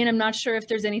 Ian, I'm not sure if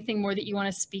there's anything more that you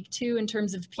want to speak to in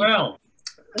terms of people. Well,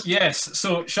 yes.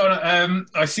 So, Shauna,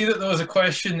 I see that there was a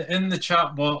question in the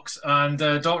chat box, and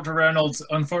Dr. Reynolds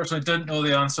unfortunately didn't know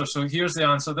the answer. So here's the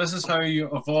answer. This is how you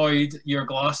avoid your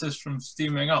glasses from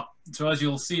steaming up. So as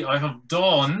you'll see, I have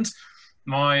donned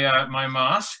my my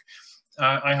mask.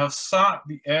 I have sat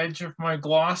the edge of my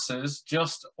glasses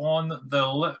just on the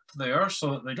lip there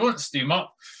so that they don't steam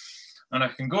up, and I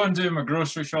can go and do my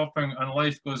grocery shopping and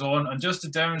life goes on. And just to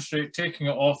demonstrate taking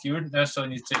it off, you wouldn't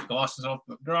necessarily need to take glasses off,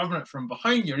 but grabbing it from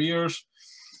behind your ears,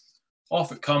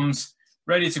 off it comes,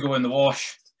 ready to go in the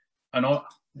wash, and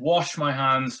wash my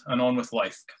hands and on with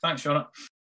life. Thanks, Shauna.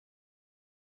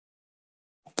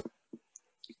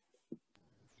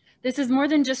 This is more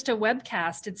than just a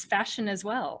webcast, it's fashion as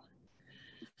well.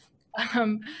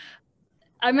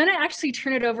 I'm going to actually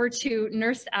turn it over to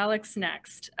Nurse Alex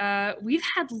next. We've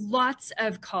had lots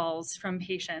of calls from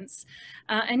patients,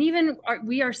 and even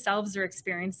we ourselves are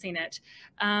experiencing it.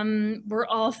 We're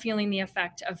all feeling the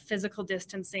effect of physical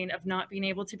distancing, of not being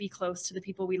able to be close to the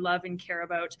people we love and care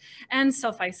about, and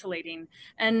self-isolating.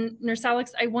 And Nurse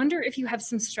Alex, I wonder if you have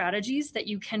some strategies that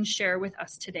you can share with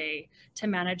us today to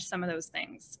manage some of those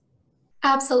things.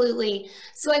 Absolutely.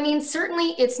 So, I mean,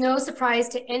 certainly it's no surprise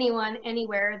to anyone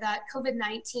anywhere that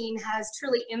COVID-19 has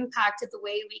truly impacted the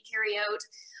way we carry out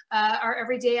our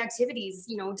everyday activities,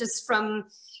 you know, just from,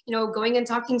 you know, going and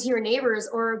talking to your neighbors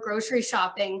or grocery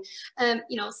shopping.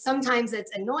 You know, sometimes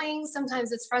it's annoying,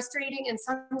 sometimes it's frustrating, and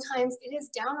sometimes it is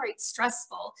downright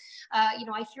stressful. You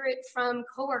know, I hear it from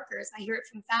coworkers, I hear it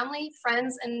from family,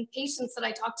 friends, and patients that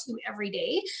I talk to every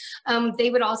day. They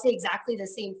would all say exactly the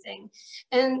same thing.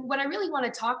 And what I really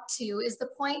want to talk to is the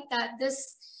point that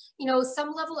this, you know,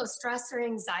 some level of stress or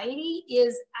anxiety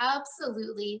is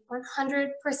absolutely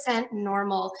 100%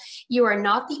 normal. You are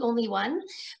not the only one.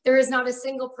 There is not a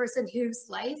single person whose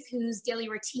life, whose daily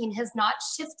routine has not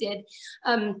shifted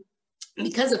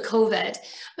because of COVID.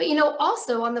 But, you know,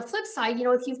 also on the flip side, you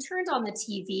know, if you've turned on the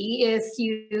TV, if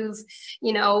you've,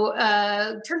 you know,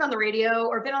 turned on the radio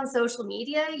or been on social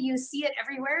media, you see it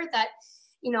everywhere that,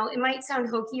 you know, it might sound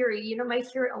hokey or, you know, might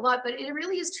hear it a lot, but it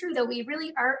really is true that we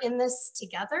really are in this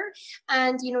together.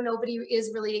 And, you know, nobody is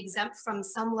really exempt from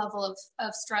some level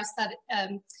of stress that,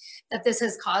 that this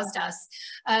has caused us.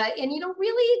 And, you know,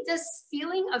 really this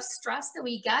feeling of stress that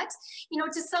we get, you know,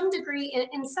 to some degree,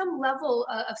 in some level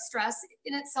of stress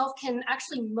in itself can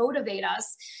actually motivate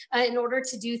us in order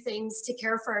to do things to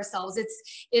care for ourselves.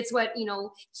 It's what, you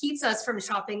know, keeps us from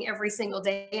shopping every single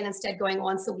day and instead going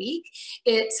once a week.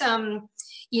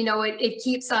 You know, it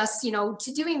keeps us, you know,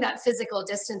 to doing that physical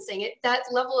distancing. That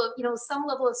level of, you know, some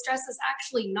level of stress is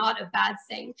actually not a bad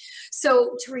thing.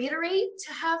 So to reiterate,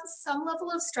 to have some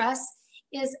level of stress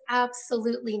is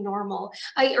absolutely normal.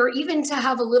 Or even to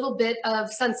have a little bit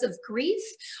of sense of grief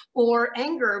or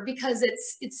anger because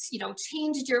it's, you know,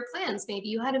 changed your plans. Maybe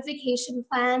you had a vacation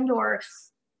planned, or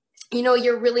you know,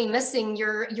 you're really missing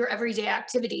your everyday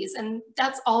activities, and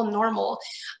that's all normal.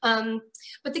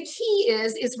 But the key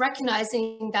is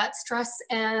recognizing that stress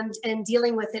and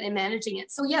dealing with it and managing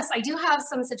it. So yes, I do have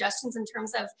some suggestions in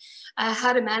terms of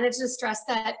how to manage the stress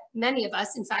that many of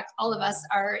us, in fact, all of us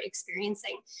are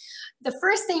experiencing. The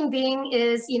first thing being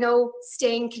is, you know,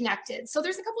 staying connected. So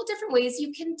there's a couple different ways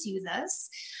you can do this.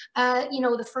 You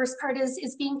know, the first part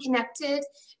is being connected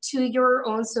to your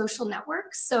own social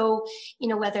networks. So, you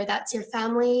know, whether that's your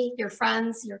family, your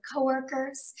friends, your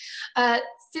coworkers.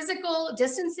 Physical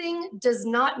distancing does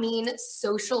not mean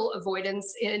social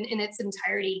avoidance in its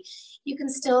entirety. You can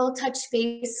still touch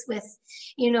base with,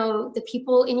 you know, the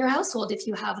people in your household if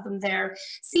you have them there.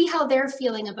 See how they're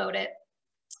feeling about it.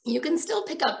 You can still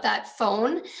pick up that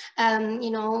phone,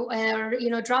 you know, or, you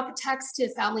know, drop a text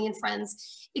to family and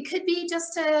friends. It could be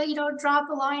just to, you know, drop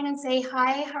a line and say,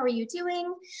 hi, how are you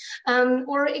doing?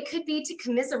 Or it could be to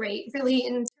commiserate, really,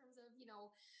 in terms of, you know,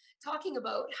 talking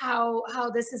about how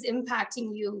this is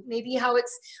impacting you, maybe how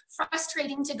it's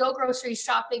frustrating to go grocery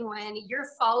shopping when you're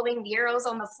following the arrows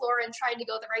on the floor and trying to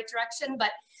go the right direction,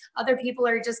 but other people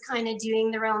are just kind of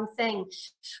doing their own thing.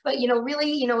 But, you know,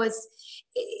 really, you know,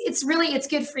 it's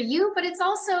good for you, but it's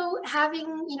also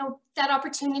having, you know, that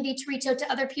opportunity to reach out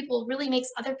to other people really makes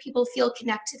other people feel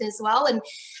connected as well. And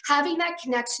having that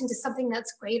connection to something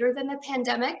that's greater than the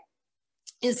pandemic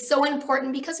is so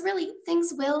important, because really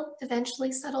things will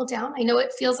eventually settle down. I know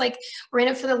it feels like we're in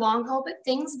it for the long haul, but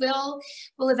things will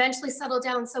eventually settle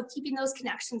down. So keeping those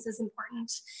connections is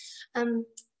important.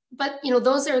 But, you know,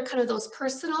 those are kind of those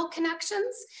personal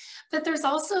connections, but there's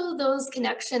also those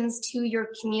connections to your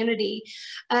community.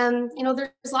 You know,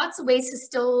 there's lots of ways to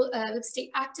still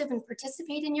stay active and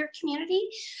participate in your community.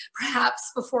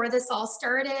 Perhaps before this all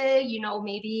started, you know,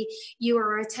 maybe you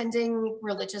were attending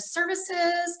religious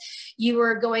services, you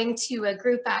were going to a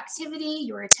group activity,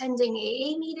 you were attending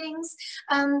AA meetings,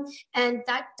 and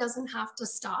that doesn't have to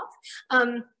stop.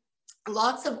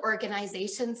 Lots of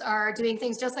organizations are doing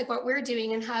things just like what we're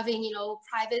doing and having, you know,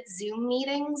 private Zoom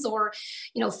meetings or,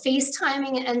 you know,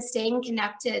 FaceTiming and staying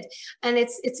connected. And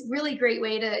it's a really great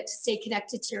way to stay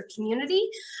connected to your community.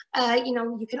 You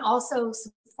know, you can also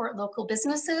support local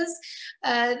businesses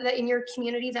that in your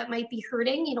community that might be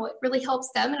hurting. You know, it really helps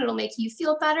them and it'll make you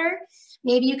feel better.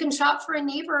 Maybe you can shop for a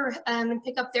neighbor and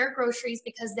pick up their groceries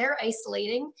because they're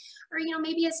isolating. Or, you know,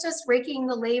 maybe it's just raking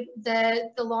the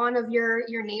lawn of your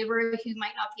neighbor who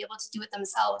might not be able to do it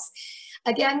themselves.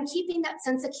 Again, keeping that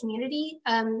sense of community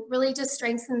really just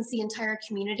strengthens the entire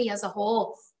community as a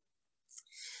whole.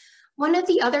 One of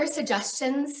the other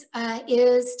suggestions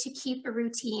is to keep a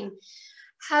routine.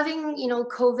 Having,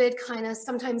 COVID kind of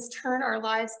sometimes turn our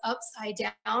lives upside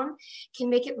down can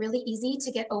make it really easy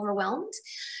to get overwhelmed.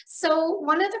 So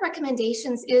one of the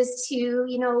recommendations is to,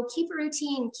 keep a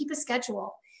routine, keep a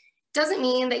schedule. Doesn't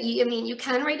mean that you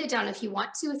can write it down if you want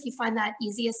to, if you find that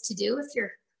easiest to do, if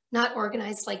you're not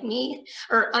organized like me,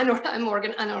 or I'm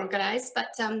unorganized, but,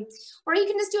 or you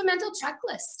can just do a mental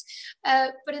checklist.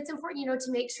 But it's important,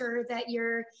 to make sure that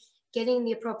you're getting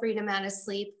the appropriate amount of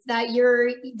sleep, that you're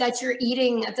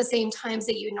eating at the same times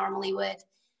that you normally would.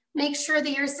 Make sure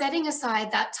that you're setting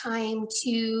aside that time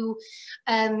to,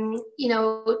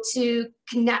 to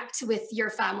connect with your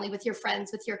family, with your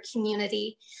friends, with your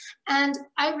community. And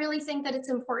I really think that it's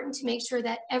important to make sure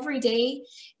that every day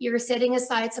you're setting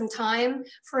aside some time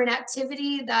for an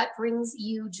activity that brings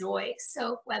you joy.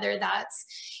 So whether that's,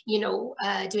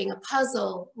 doing a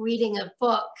puzzle, reading a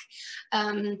book,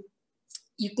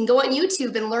 you can go on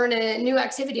YouTube and learn a new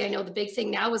activity. I know the big thing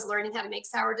now is learning how to make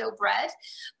sourdough bread,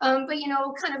 but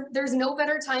there's no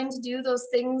better time to do those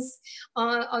things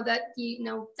that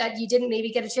you didn't maybe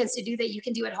get a chance to do that you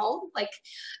can do at home. Like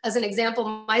as an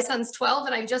example, my son's 12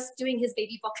 and I'm just doing his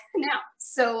baby book now.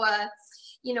 So,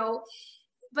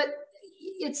 but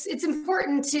it's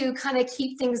important to kind of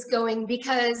keep things going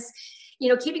because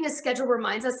keeping a schedule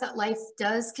reminds us that life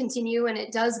does continue and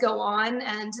it does go on,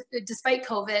 and despite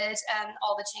COVID and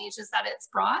all the changes that it's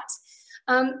brought.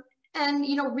 And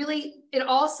really, it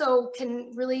also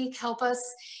can really help us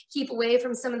keep away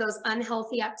from some of those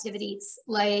unhealthy activities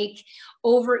like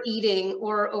overeating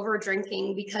or over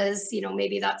drinking, because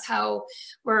maybe that's how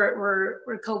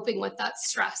we're coping with that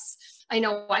stress. I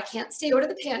know I can't stay out of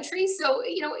the pantry, so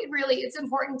it's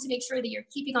important to make sure that you're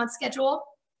keeping on schedule.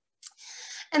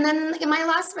 And then my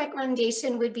last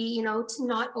recommendation would be, to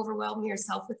not overwhelm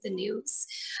yourself with the news.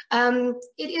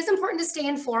 It is important to stay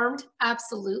informed,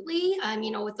 absolutely,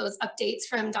 with those updates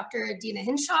from Dr. Dina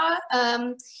Hinshaw,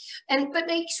 but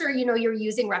make sure, you're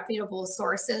using reputable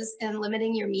sources and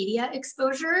limiting your media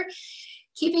exposure.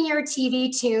 Keeping your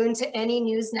TV tuned to any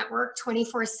news network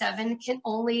 24/7 can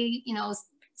only,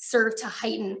 serve to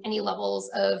heighten any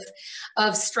levels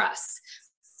of stress.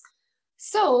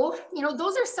 So,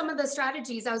 those are some of the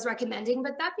strategies I was recommending.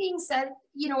 But that being said,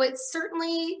 it's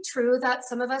certainly true that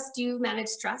some of us do manage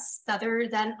stress better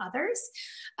than others.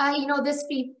 This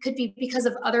could be because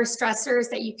of other stressors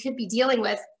that you could be dealing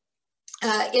with.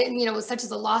 Such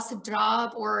as a loss of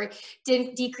job or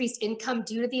decreased income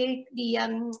due to the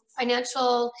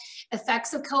financial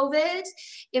effects of COVID.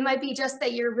 It might be just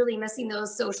that you're really missing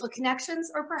those social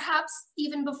connections, or perhaps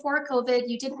even before COVID,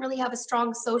 you didn't really have a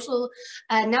strong social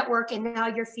network and now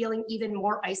you're feeling even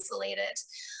more isolated.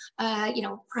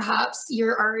 Perhaps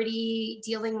you're already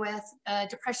dealing with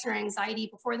depression or anxiety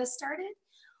before this started.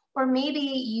 Or maybe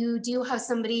you do have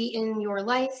somebody in your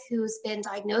life who's been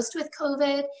diagnosed with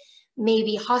COVID,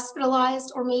 maybe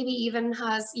hospitalized, or maybe even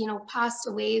has, passed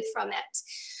away from it.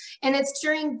 And it's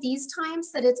during these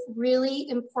times that it's really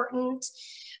important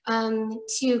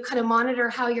to kind of monitor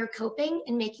how you're coping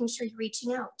and making sure you're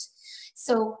reaching out.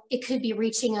 So it could be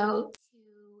reaching out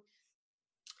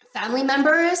to family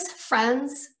members,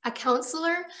 friends, a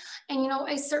counselor. And,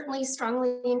 I certainly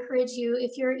strongly encourage you,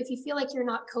 if you feel like you're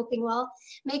not coping well,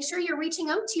 make sure you're reaching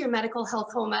out to your medical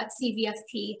health home at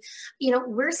CVFP.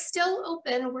 We're still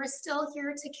open. We're still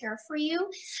here to care for you.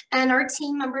 And our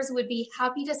team members would be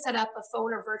happy to set up a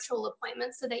phone or virtual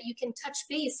appointment so that you can touch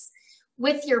base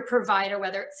with your provider,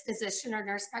 whether it's physician or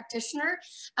nurse practitioner,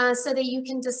 so that you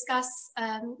can discuss,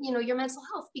 your mental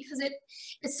health, because it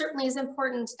certainly is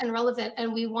important and relevant,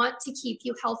 and we want to keep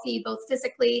you healthy, both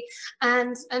physically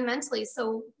and mentally.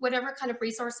 So whatever kind of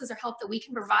resources or help that we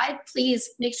can provide, please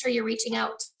make sure you're reaching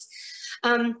out.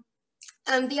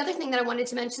 The other thing that I wanted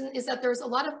to mention is that there's a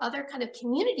lot of other kind of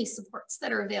community supports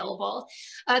that are available.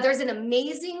 There's an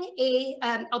amazing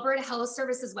Alberta Health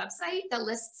Services website that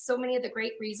lists so many of the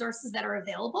great resources that are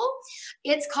available.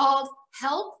 It's called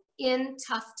Help in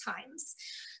Tough Times.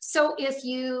 So if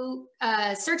you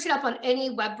search it up on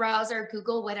any web browser,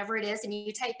 Google, whatever it is, and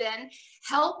you type in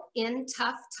help in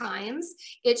tough times,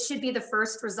 it should be the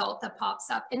first result that pops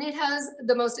up. And it has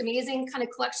the most amazing kind of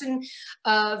collection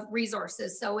of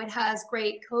resources. So it has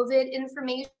great COVID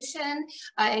information,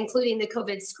 including the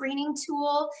COVID screening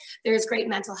tool. There's great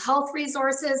mental health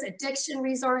resources, addiction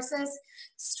resources,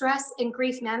 stress and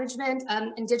grief management,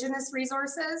 Indigenous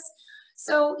resources.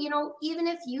 So, even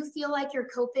if you feel like you're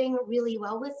coping really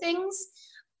well with things,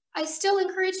 I still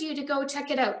encourage you to go check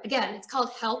it out. Again, it's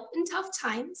called Help in Tough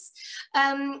Times.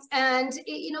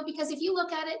 Because if you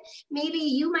look at it, maybe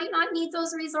you might not need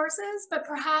those resources, but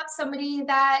perhaps somebody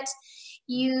that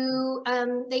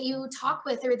that you talk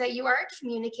with or that you are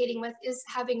communicating with is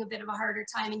having a bit of a harder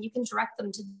time, and you can direct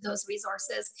them to those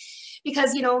resources.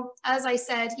 Because, you know, as I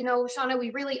said, you know, Shauna,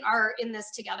 we really are in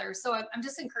this together. So I'm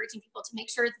just encouraging people to make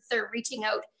sure that they're reaching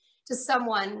out to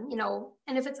someone, you know,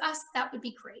 and if it's us, that would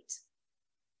be great.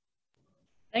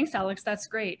 Thanks, Alex. That's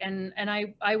great. And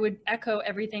I would echo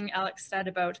everything Alex said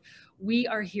about we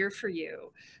are here for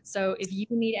you. So if you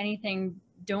need anything,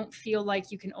 don't feel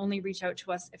like you can only reach out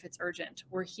to us if it's urgent.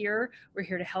 We're here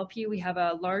to help you. We have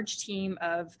a large team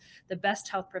of the best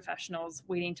health professionals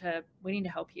waiting to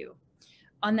help you.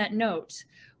 On that note,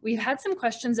 we've had some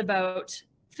questions about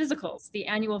physicals, the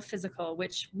annual physical,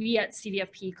 which we at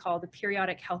CVFP call the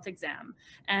periodic health exam.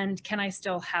 And can I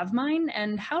still have mine?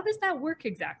 And how does that work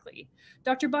exactly?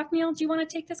 Dr. Bockmuehl, do you want to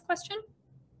take this question?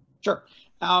 Sure.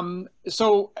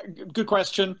 So good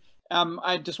question.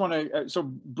 I just want to, so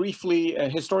briefly,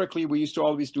 historically, we used to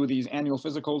always do these annual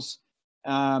physicals,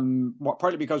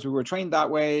 partly because we were trained that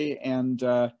way. And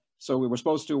so we were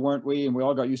supposed to, weren't we? And we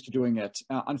all got used to doing it.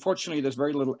 Unfortunately, there's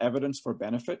very little evidence for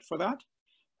benefit for that.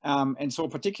 And so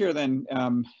particularly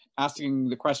then asking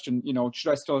the question, you know,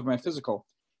 should I still have my physical?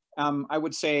 I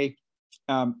would say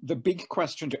the big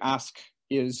question to ask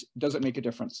is, does it make a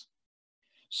difference?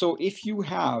 So if you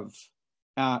have,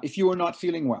 if you are not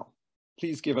feeling well,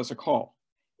 please give us a call.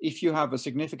 If you have a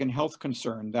significant health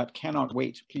concern that cannot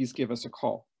wait, please give us a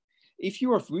call. If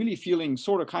you are really feeling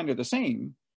sort of kind of the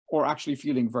same, or actually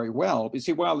feeling very well, but you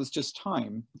say, well, it's just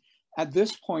time. At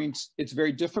this point, it's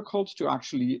very difficult to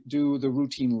actually do the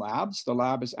routine labs. The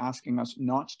lab is asking us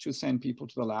not to send people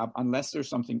to the lab unless there's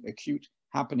something acute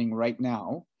happening right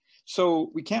now.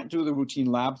 So we can't do the routine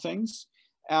lab things.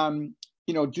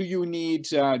 You know, do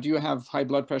you have high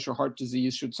blood pressure, heart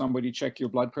disease? Should somebody check your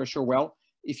blood pressure? Well,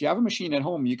 if you have a machine at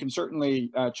home, you can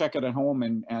certainly check it at home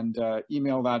and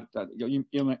email that,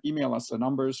 email us the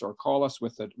numbers or call us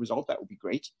with the result. That would be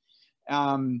great.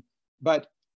 But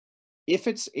if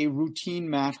it's a routine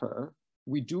matter,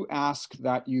 we do ask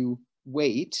that you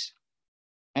wait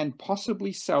and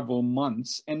possibly several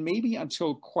months and maybe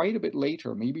until quite a bit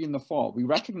later, maybe in the fall. We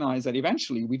recognize that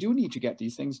eventually we do need to get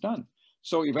these things done.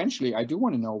 So eventually I do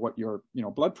want to know what your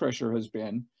blood pressure has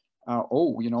been.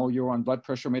 Oh, you're on blood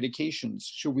pressure medications.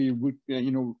 Should we,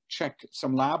 check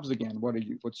some labs again?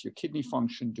 What's your kidney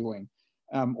function doing?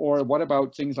 Or what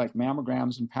about things like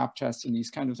mammograms and pap tests and these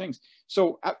kind of things?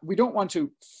 So we don't want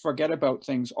to forget about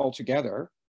things altogether.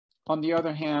 On the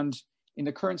other hand, in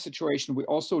the current situation, we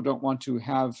also don't want to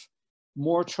have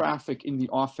more traffic in the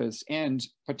office and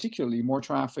particularly more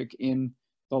traffic in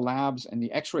the labs and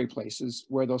the x-ray places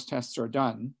where those tests are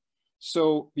done.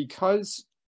 So because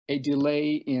a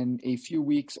delay in a few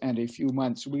weeks and a few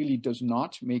months really does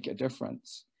not make a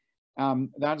difference,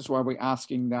 that is why we're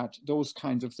asking that those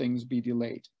kinds of things be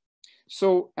delayed.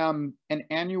 So an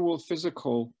annual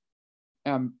physical,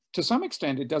 to some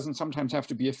extent, it doesn't sometimes have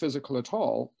to be a physical at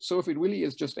all. So if it really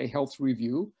is just a health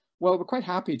review, well, we're quite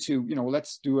happy to,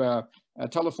 let's do a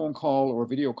telephone call or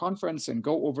video conference and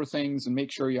go over things and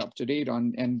make sure you're up to date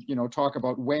on, and, talk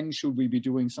about when should we be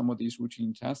doing some of these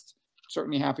routine tests.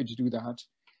 Certainly happy to do that.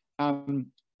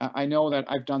 I know that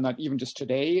I've done that even just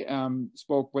today,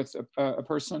 spoke with a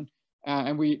person,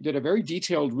 and we did a very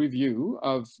detailed review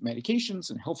of medications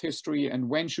and health history and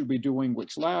when should we be doing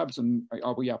which labs and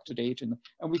are we up to date, and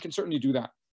we can certainly do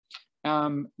that.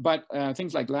 But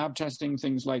things like lab testing,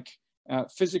 things like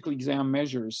physical exam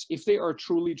measures, if they are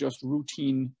truly just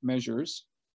routine measures,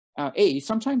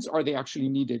 sometimes are they actually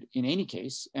needed in any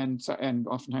case, and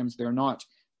oftentimes they're not,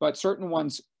 but certain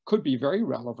ones could be very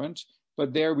relevant.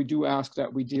 But there we do ask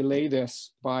that we delay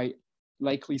this by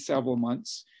likely several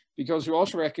months, because we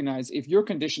also recognize if your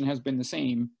condition has been the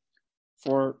same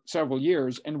for several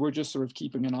years and we're just sort of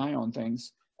keeping an eye on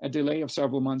things, a delay of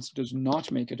several months does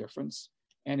not make a difference.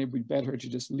 And it would be better to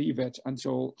just leave it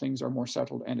until things are more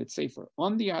settled and it's safer.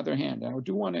 On the other hand, I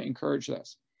do want to encourage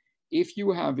this. If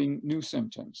you are having new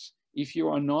symptoms, if you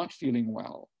are not feeling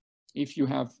well, if you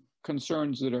have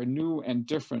concerns that are new and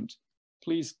different,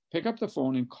 please pick up the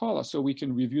phone and call us so we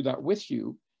can review that with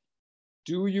you.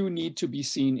 Do you need to be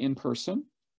seen in person?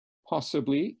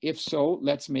 Possibly. If so,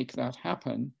 let's make that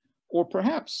happen. Or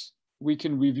perhaps we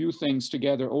can review things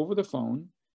together over the phone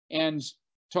and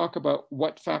talk about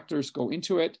what factors go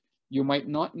into it. You might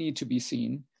not need to be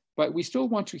seen, but we still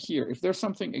want to hear. If there's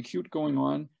something acute going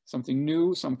on, something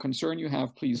new, some concern you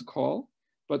have, please call.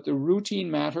 But the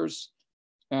routine matters,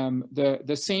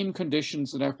 the same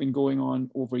conditions that have been going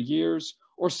on over years,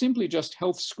 or simply just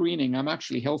health screening, I'm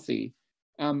actually healthy,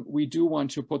 we do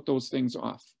want to put those things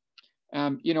off.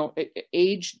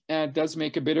 Age does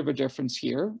make a bit of a difference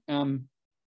here.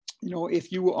 you know,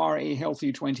 if you are a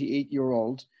healthy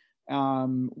 28-year-old,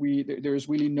 there's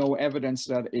really no evidence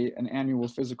that an annual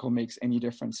physical makes any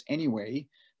difference anyway.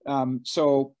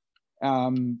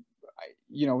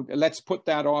 You know, let's put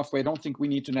that off. I don't think we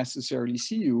need to necessarily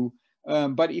see you.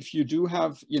 But if you do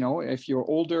have, you know, if you're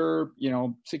older, you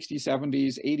know, 60s,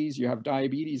 70s, 80s, you have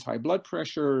diabetes, high blood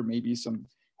pressure, maybe some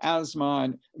asthma,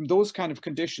 and those kind of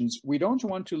conditions, we don't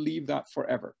want to leave that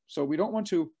forever. So we don't want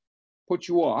to put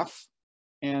you off,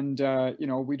 and, you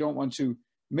know, we don't want to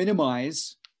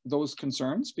minimize those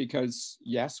concerns, because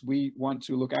yes, we want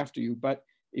to look after you. But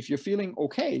if you're feeling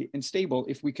okay and stable,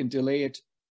 if we can delay it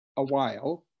a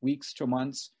while, weeks to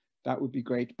months, that would be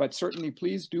great. But certainly,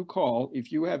 please do call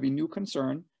if you have a new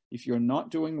concern. If you're not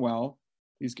doing well,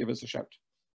 please give us a shout.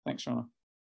 Thanks, Shauna.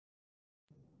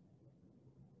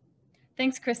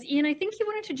 Thanks, Chris. Ian, I think you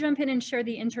wanted to jump in and share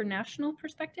the international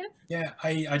perspective. Yeah,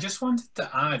 I just wanted to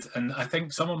add, and I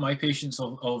think some of my patients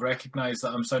will recognize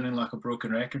that I'm sounding like a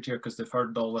broken record here because they've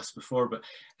heard all this before, but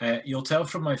you'll tell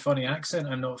from my funny accent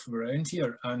I'm not from around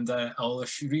here, and I'll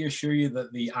reassure you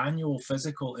that the annual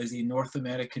physical is a North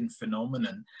American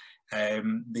phenomenon.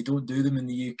 They don't do them in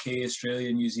the UK,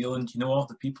 Australia, New Zealand. You know what?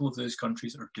 The people of those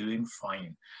countries are doing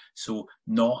fine. So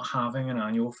not having an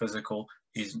annual physical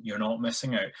is, you're not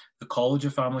missing out. The College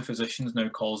of Family Physicians now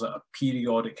calls it a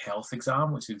periodic health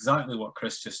exam, which is exactly what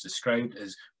Chris just described.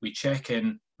 Is we check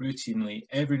in routinely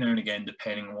every now and again,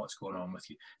 depending on what's going on with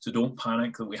you. So don't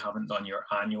panic that we haven't done your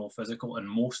annual physical, and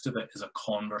most of it is a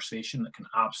conversation that can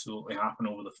absolutely happen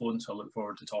over the phone. So I look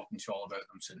forward to talking to you all about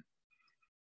them soon.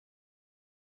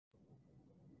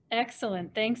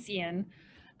 Excellent. Thanks, Ian.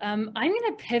 I'm going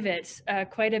to pivot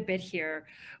quite a bit here.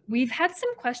 We've had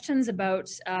some questions about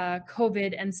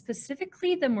COVID and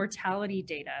specifically the mortality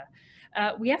data.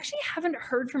 We actually haven't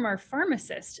heard from our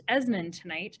pharmacist, Esmond,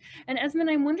 tonight. And Esmond,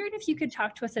 I'm wondering if you could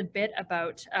talk to us a bit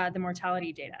about the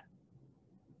mortality data.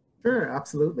 Sure,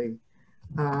 absolutely.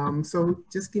 So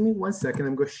just give me 1 second.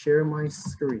 I'm going to share my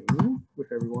screen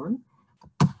with everyone.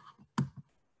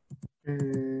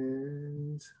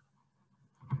 And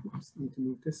oops, need to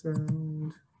move this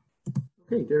around.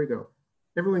 Okay, there we go.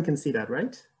 Everyone can see that,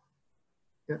 right?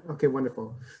 Yeah, okay,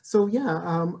 wonderful. So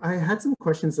yeah, I had some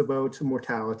questions about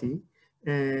mortality.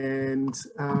 And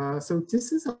so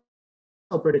this is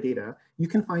Alberta data. You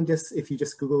can find this if you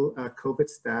just Google COVID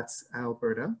stats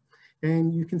Alberta.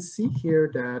 And you can see here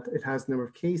that it has the number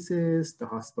of cases, the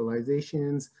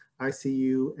hospitalizations,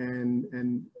 ICU,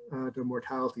 and the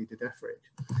mortality, the death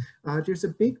rate. There's a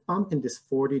big bump in this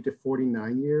 40 to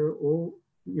 49-year-old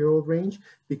range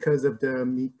because of the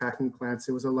meat packing plants.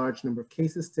 There was a large number of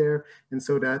cases there, and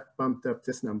so that bumped up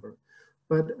this number.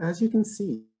 But as you can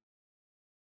see,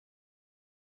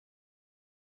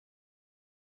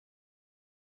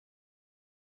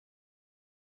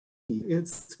 it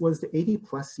was the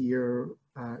 80+ year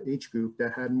age group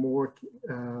that had more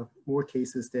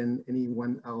cases than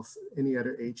anyone else, any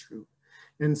other age group.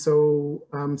 And so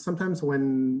sometimes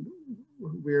when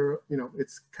we're,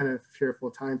 it's kind of fearful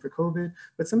time for COVID,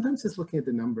 but sometimes just looking at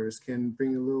the numbers can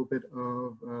bring a little bit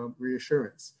of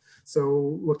reassurance.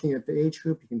 So looking at the age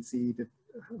group, you can see the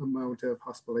amount of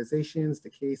hospitalizations, the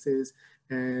cases,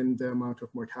 and the amount of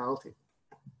mortality.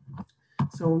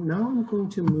 So now I'm going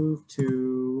to move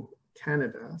to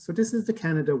Canada. So this is the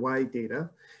Canada-wide data.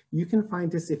 You can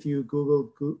find this if you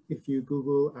Google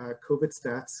COVID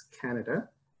stats Canada.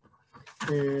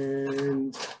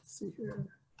 And let's see here.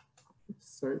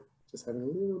 Sorry, just having a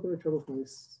little bit of trouble with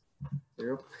this. There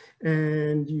you go.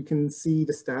 And you can see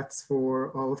the stats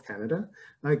for all of Canada.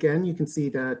 Again, you can see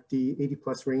that the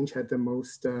 80+ range had the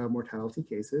most mortality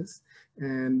cases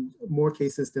and more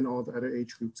cases than all the other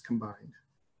age groups combined.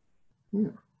 Yeah.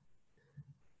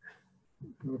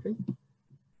 Okay.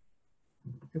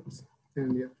 Oops.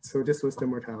 And yeah, so this was the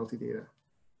mortality data.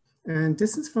 And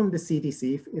this is from the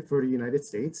CDC for the United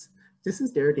States. This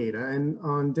is their data. And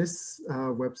on this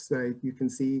website, you can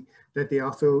see that they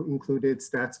also included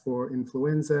stats for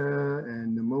influenza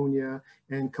and pneumonia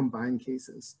and combined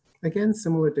cases. Again,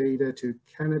 similar data to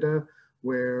Canada,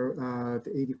 where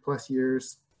the 80+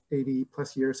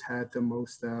 years had the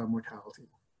most mortality.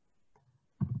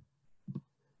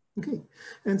 Okay,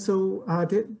 and so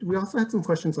we also had some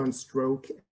questions on stroke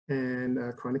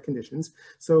and chronic conditions.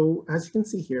 So as you can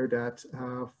see here that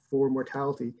for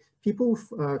mortality, people with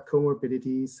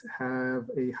comorbidities have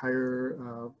a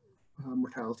higher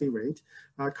mortality rate.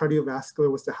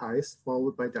 Cardiovascular was the highest,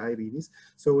 followed by diabetes.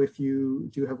 So if you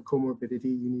do have a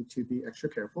comorbidity, you need to be extra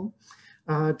careful.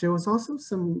 There was also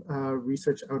some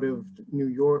research out of New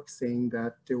York saying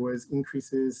that there was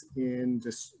increases in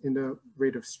the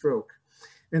rate of stroke.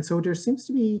 And so there seems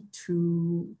to be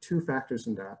two factors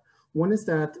in that. One is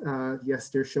that, yes,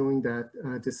 they're showing that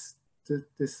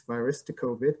this virus, the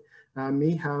COVID,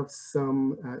 may have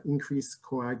some increased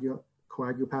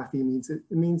coagulopathy.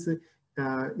 It means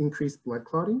increased blood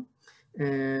clotting,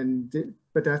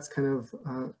 but that's kind of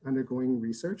undergoing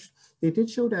research. They did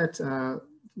show that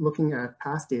looking at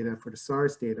past data for the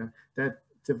SARS data, that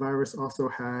the virus also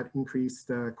had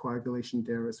increased coagulation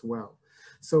there as well.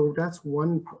 So that's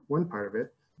one part of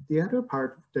it. The other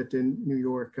part that the New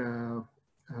York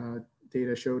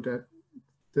data showed that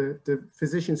the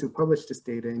physicians who published this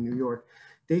data in New York,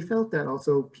 they felt that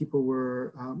also people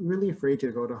were really afraid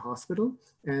to go to hospital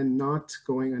and not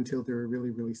going until they were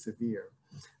really, really severe.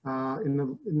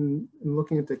 In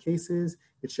looking at the cases,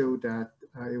 it showed that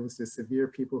it was the severe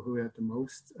people who had the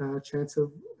most chance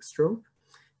of stroke.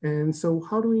 And so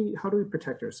how do we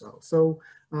protect ourselves? So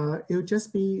it would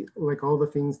just be like all the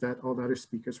things that all the other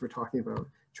speakers were talking about,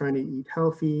 trying to eat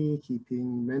healthy,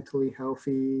 keeping mentally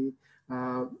healthy.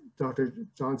 Dr.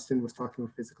 Johnston was talking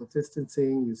about physical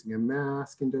distancing, using a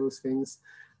mask and those things,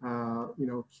 you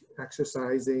know,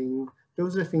 exercising.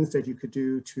 Those are things that you could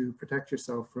do to protect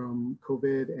yourself from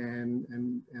COVID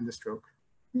and the stroke.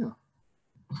 Yeah.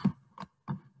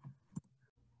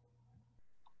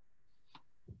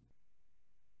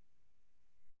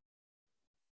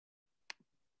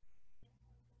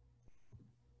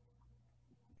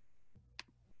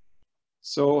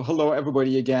 So hello,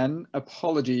 everybody again.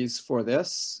 Apologies for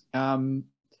this.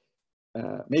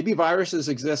 Maybe viruses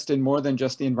exist in more than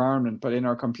just the environment, but in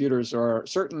our computers, or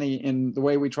certainly in the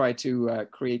way we try to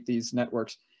create these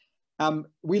networks.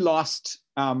 We lost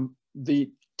the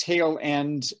tail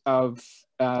end of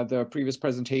the previous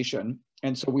presentation.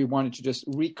 And so we wanted to just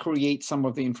recreate some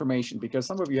of the information because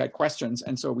some of you had questions.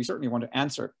 And so we certainly want to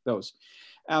answer those.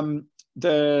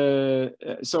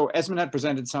 So Esmond had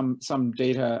presented some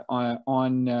data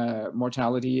on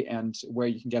mortality and where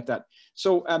you can get that.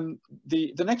 So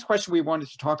the next question we wanted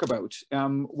to talk about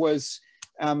was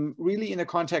really in the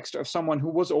context of someone who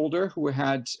was older, who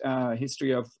had a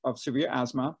history of severe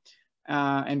asthma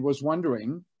and was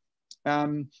wondering,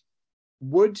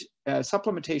 would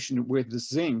supplementation with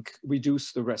zinc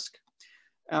reduce the risk?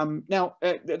 Now,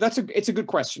 it's a good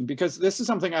question because this is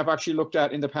something I've actually looked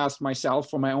at in the past myself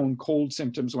for my own cold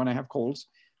symptoms when I have colds,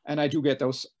 and I do get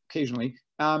those occasionally.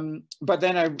 But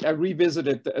then I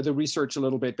revisited the research a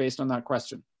little bit based on that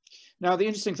question. Now, the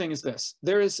interesting thing is this.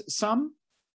 There is some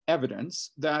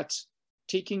evidence that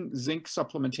taking zinc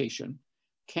supplementation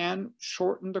can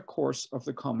shorten the course of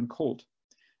the common cold.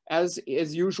 As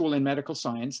is usual in medical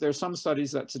science, there are some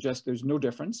studies that suggest there's no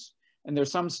difference. And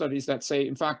there's some studies that say,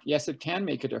 in fact, yes, it can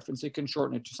make a difference. It can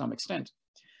shorten it to some extent.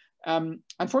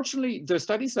 Unfortunately, the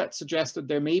studies that suggest that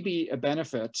there may be a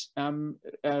benefit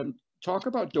talk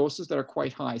about doses that are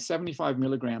quite high, 75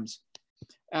 milligrams.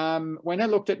 When I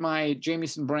looked at my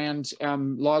Jamieson brand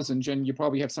lozenge, and you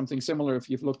probably have something similar if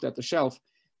you've looked at the shelf,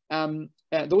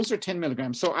 those are 10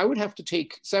 milligrams. So I would have to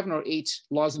take 7 or 8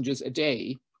 lozenges a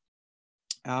day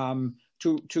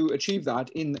to achieve that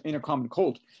in a common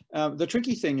cold. The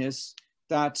tricky thing is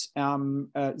that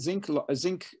zinc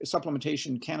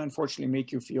supplementation can unfortunately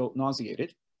make you feel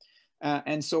nauseated.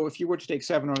 And so if you were to take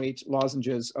 7 or 8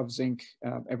 lozenges of zinc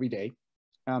every day,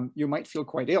 you might feel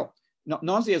quite ill.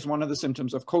 Nausea is one of the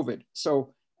symptoms of COVID.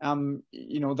 So,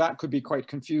 you know, that could be quite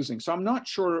confusing. So I'm not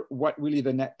sure what really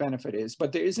the net benefit is,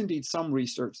 but there is indeed some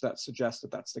research that suggests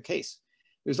that that's the case.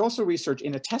 There's also research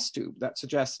in a test tube that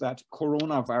suggests that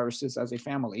coronaviruses as a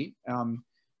family,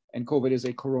 and COVID is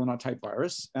a corona type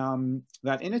virus,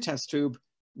 that in a test tube,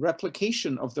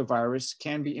 replication of the virus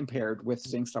can be impaired with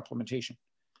zinc supplementation.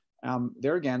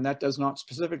 There again, that does not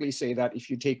specifically say that if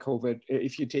you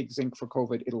take zinc for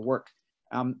COVID, it'll work.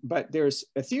 But there's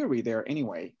a theory there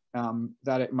anyway,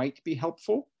 that it might be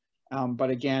helpful.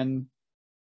 But again,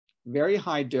 very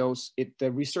high dose,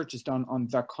 the research is done on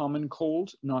the common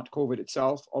cold, not COVID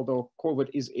itself, although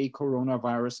COVID is a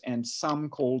coronavirus and some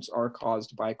colds are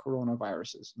caused by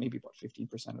coronaviruses, maybe about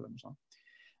 15% of them. So,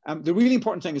 the really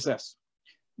important thing is this.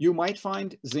 You might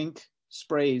find zinc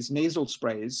sprays, nasal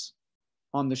sprays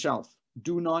on the shelf.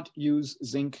 Do not use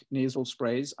zinc nasal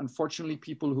sprays. Unfortunately,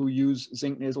 people who use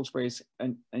zinc nasal sprays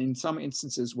and in some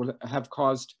instances will have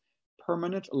caused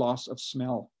permanent loss of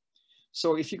smell.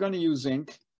 So if you're going to use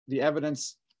zinc, the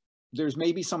evidence, there's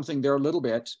maybe something there a little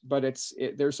bit, but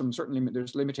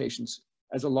there's limitations.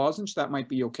 As a lozenge, that might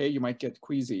be okay. You might get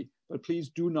queasy, but please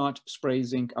do not spray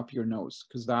zinc up your nose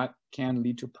because that can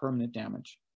lead to permanent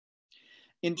damage.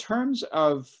 In terms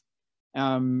of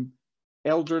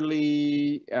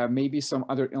elderly, maybe some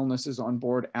other illnesses on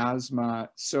board, asthma.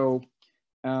 So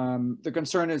the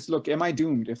concern is, look, am I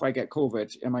doomed if I get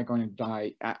COVID? Am I going to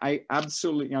die? I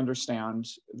absolutely understand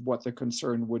what the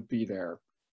concern would be there.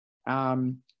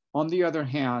 On the other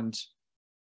hand,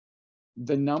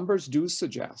 the numbers do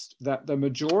suggest that the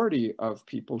majority of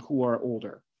people who are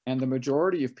older and the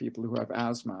majority of people who have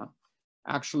asthma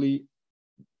actually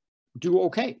do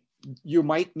okay. You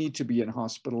might need to be in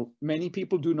hospital. Many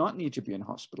people do not need to be in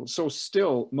hospital. So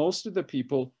still, most of the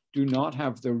people do not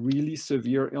have the really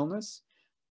severe illness.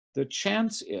 The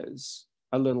chance is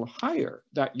a little higher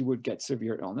that you would get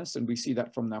severe illness, and we see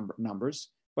that from numbers,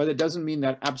 but it doesn't mean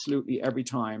that absolutely every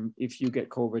time if you get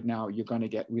COVID now, you're going to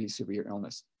get really severe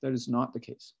illness. That is not the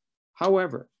case.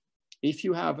 However, if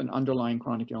you have an underlying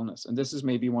chronic illness, and this is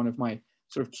maybe one of my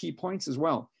sort of key points as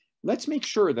well, let's make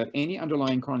sure that any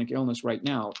underlying chronic illness right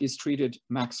now is treated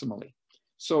maximally.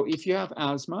 So if you have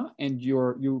asthma and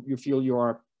you feel you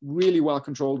are really well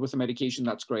controlled with the medication,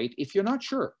 that's great. If you're not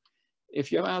sure,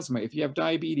 if you have asthma, if you have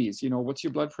diabetes, what's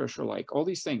your blood pressure like, all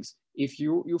these things. If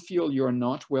you feel you're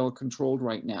not well controlled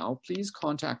right now, please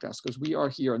contact us, because we are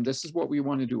here and this is what we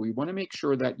want to do. We want to make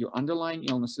sure that your underlying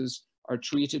illnesses are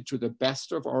treated to the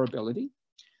best of our ability,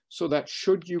 so that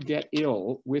should you get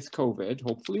ill with COVID,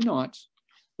 hopefully not,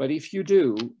 but if you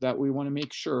do, that we want to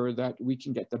make sure that we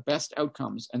can get the best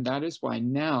outcomes. And that is why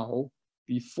now,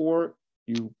 before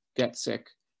you get sick,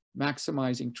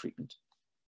 maximizing treatment.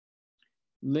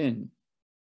 Lynn,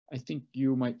 I think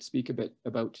you might speak a bit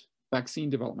about vaccine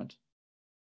development.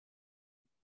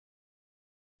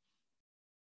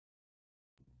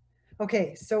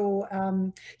 Okay, so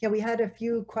yeah, we had a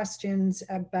few questions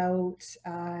about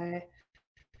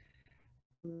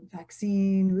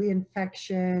vaccine,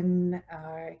 reinfection,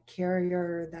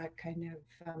 carrier, that kind of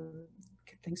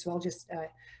thing. So I'll just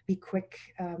be quick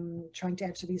trying to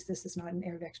answer these. This is not an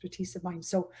area of expertise of mine.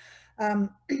 So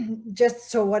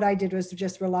so what I did was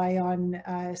just rely on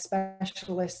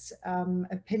specialists'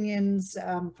 opinions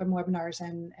from webinars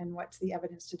and what the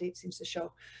evidence to date seems to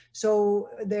show. So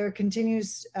there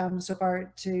continues so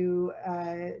far to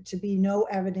be no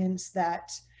evidence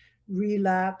that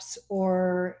relapse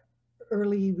or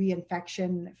early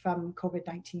reinfection from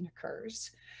COVID-19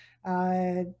 occurs.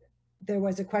 There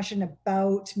was a question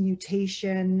about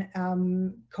mutation.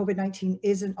 COVID-19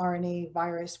 is an RNA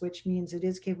virus, which means it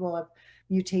is capable of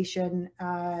mutation.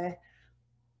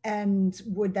 And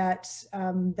would that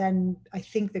then, I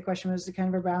think the question was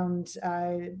kind of around,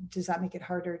 does that make it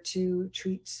harder to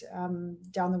treat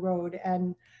down the road?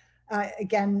 And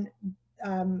again,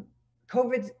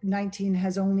 COVID-19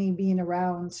 has only been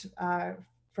around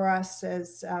for us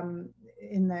as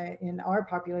in our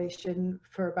population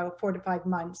for about 4 to 5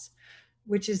 months,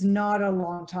 which is not a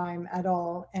long time at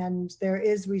all. And there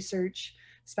is research,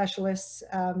 specialists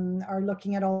are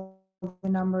looking at all the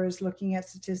numbers, looking at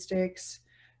statistics,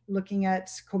 looking at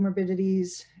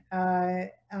comorbidities.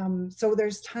 So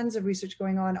there's tons of research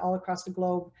going on all across the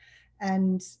globe.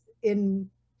 And in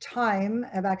time,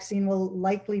 a vaccine will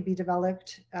likely be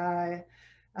developed,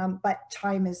 but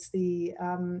time is the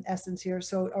essence here.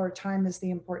 So, or time is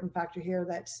the important factor here,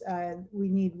 that we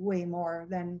need way more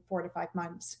than 4 to 5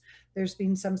 months. There's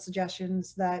been some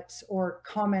suggestions that, or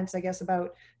comments, I guess,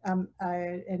 about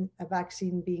a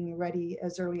vaccine being ready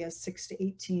as early as 6 to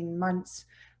 18 months.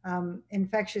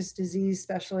 Infectious disease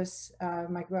specialists,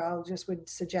 microbiologists, would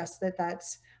suggest that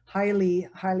that's highly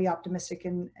optimistic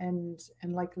and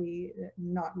likely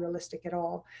not realistic at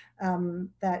all.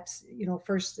 That,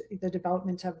 first the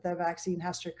development of the vaccine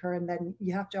has to occur, and then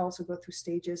you have to also go through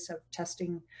stages of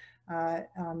testing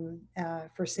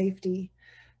for safety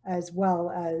as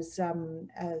well as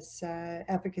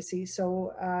efficacy.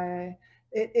 So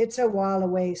it's a while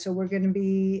away. So we're going to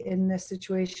be in this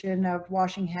situation of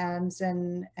washing hands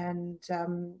and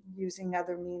using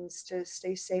other means to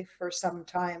stay safe for some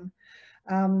time.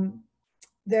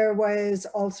 There was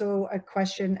also a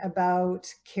question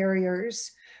about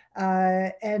carriers.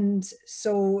 And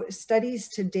so studies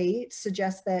to date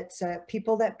suggest that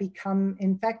people that become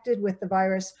infected with the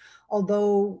virus,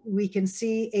 although we can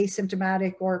see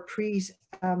asymptomatic or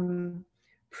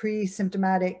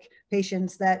pre-symptomatic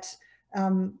patients, that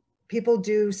people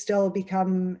do still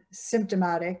become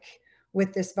symptomatic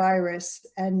with this virus,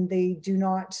 and they do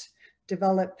not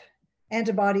develop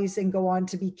antibodies and go on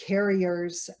to be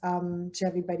carriers to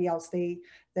everybody else. The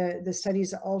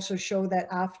studies also show that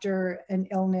after an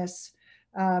illness,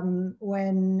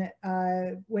 when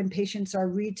patients are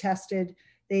retested,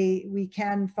 we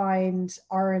can find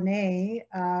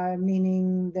RNA,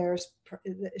 meaning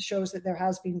it shows that there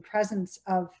has been presence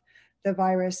of the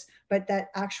virus, but that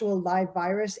actual live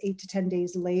virus 8 to 10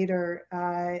 days later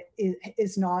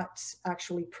is not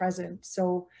actually present.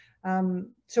 So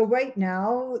So right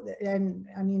now, and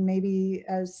I mean, maybe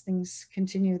as things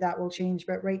continue, that will change,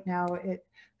 but right now,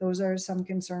 those are some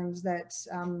concerns that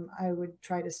I would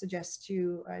try to suggest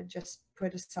you just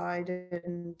put aside,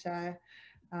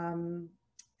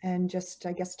 and just,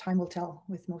 I guess time will tell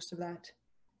with most of that.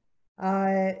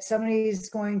 Somebody's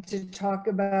going to talk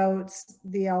about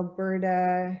the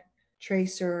Alberta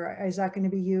tracer. Is that going to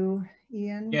be you,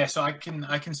 Ian? Yeah, so I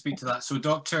can speak to that. So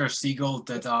Dr. Segiel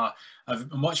did a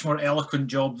much more eloquent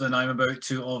job than I'm about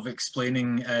to of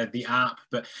explaining the app.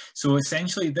 But so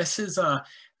essentially, this is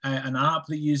an app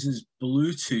that uses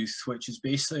Bluetooth, which is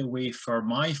basically a way for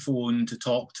my phone to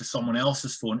talk to someone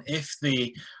else's phone if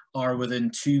they are within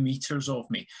 2 meters of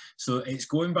me. So it's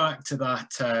going back to that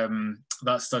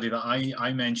that study that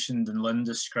I mentioned and Lynn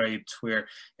described, where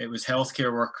it was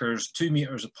healthcare workers 2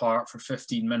 meters apart for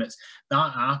 15 minutes.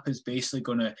 That app is basically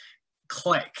going to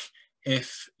click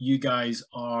if you guys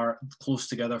are close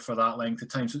together for that length of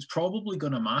time. So it's probably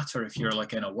going to matter if you're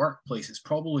like in a workplace. It's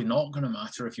probably not going to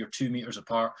matter if you're 2 meters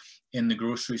apart in the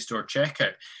grocery store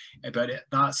checkout, but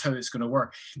that's how it's going to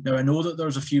work. Now, I know that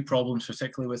there's a few problems,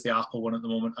 particularly with the Apple one at the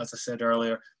moment. As I said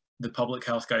earlier, the public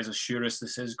health guys assure us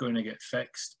this is going to get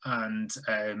fixed, and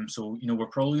so you know, we're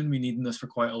probably going to be needing this for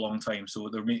quite a long time. So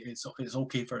it's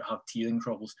okay for it to have teething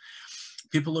troubles.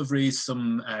 People have raised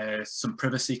some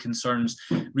privacy concerns.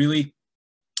 Really,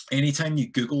 anytime you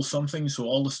Google something, so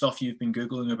all the stuff you've been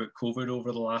Googling about COVID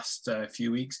over the last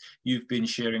few weeks, you've been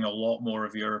sharing a lot more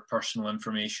of your personal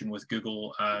information with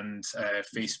Google and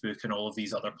Facebook and all of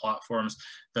these other platforms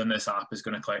than this app is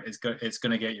going to collect. It's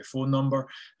going to get your phone number,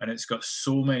 and it's got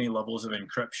so many levels of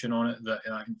encryption on it that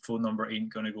that phone number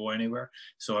ain't going to go anywhere.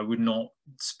 So I would not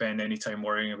spend any time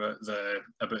worrying about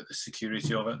the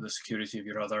security of it. The security of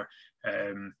your other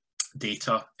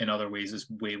data in other ways is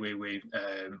way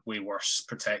worse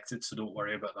protected, so don't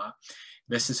worry about that.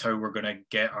 This is how we're going to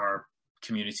get our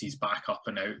communities back up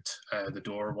and out the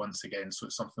door once again, so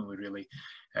it's something we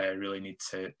really need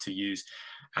to use.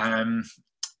 I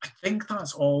think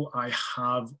that's all I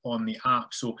have on the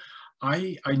app. So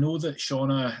I know that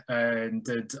Shauna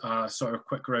did a sort of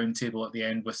quick round table at the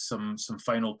end with some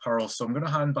final pearls, so I'm going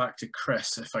to hand back to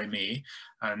Chris, if I may,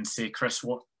 and say, Chris,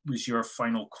 what was your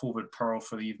final COVID pearl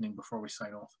for the evening before we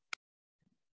sign off?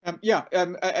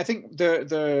 I think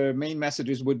the main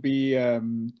messages would be,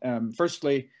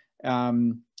 firstly,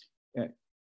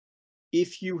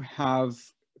 if you have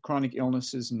chronic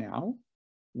illnesses now,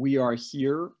 we are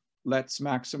here. Let's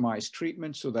maximize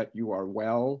treatment so that you are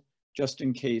well, just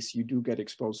in case you do get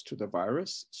exposed to the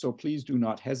virus. So please do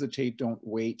not hesitate, don't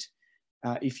wait.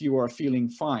 If you are feeling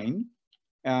fine,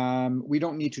 we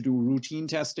don't need to do routine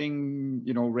testing,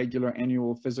 you know, regular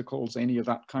annual physicals, any of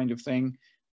that kind of thing.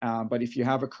 But if you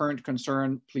have a current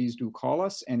concern, please do call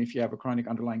us. And if you have a chronic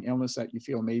underlying illness that you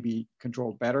feel may be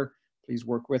controlled better, please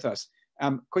work with us.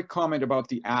 Quick comment about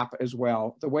the app as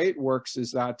well. The way it works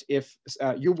is that if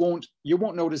you won't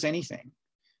notice anything.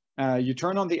 You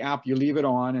turn on the app, you leave it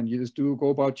on, and you just go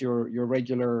about your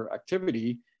regular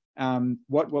activity.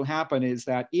 What will happen is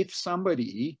that if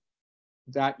somebody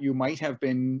that you might have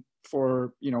been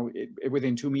for, you know,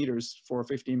 within 2 meters for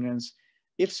 15 minutes,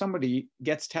 if somebody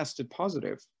gets tested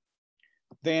positive,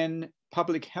 then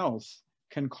public health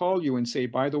can call you and say,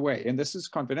 by the way, and this is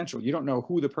confidential, you don't know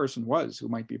who the person was who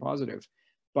might be positive,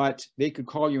 but they could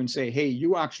call you and say, hey,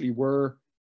 you actually were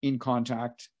in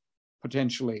contact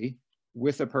potentially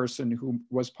with a person who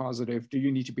was positive. Do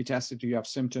you need to be tested? Do you have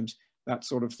symptoms? That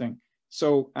sort of thing.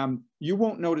 So you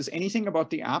won't notice anything about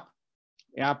the app.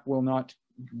 The app will not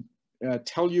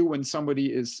tell you when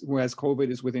somebody who has COVID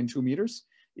is within 2 meters.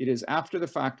 It is after the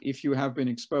fact, if you have been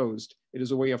exposed. It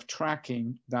is a way of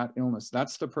tracking that illness.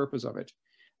 That's the purpose of it.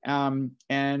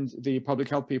 And the public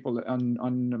health people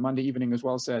on Monday evening as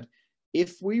well said,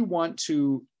 if we want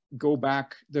to go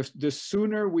back, the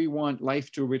sooner we want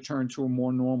life to return to a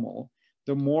more normal,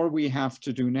 the more we have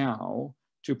to do now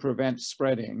to prevent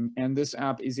spreading. And this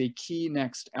app is a key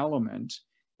next element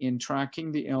in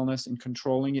tracking the illness and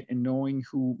controlling it and knowing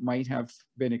who might have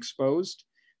been exposed,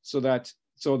 so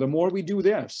the more we do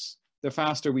this, the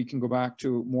faster we can go back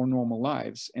to more normal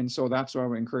lives. And so that's why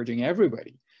we're encouraging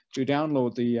everybody to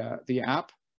download the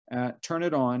app, turn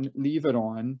it on, leave it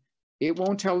on. It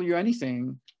won't tell you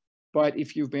anything, but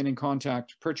if you've been in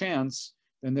contact perchance,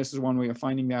 then this is one way of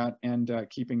finding that and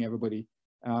keeping everybody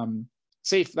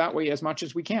safe that way as much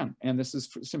as we can. And this is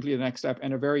simply the next step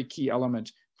and a very key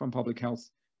element from public health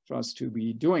for us to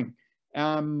be doing.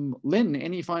 Lynn,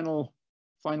 any final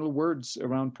words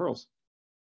around pearls?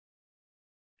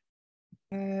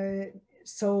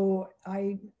 So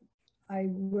I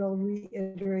will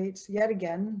reiterate yet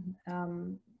again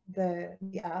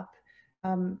the app.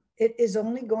 It is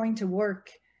only going to work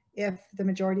if the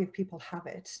majority of people have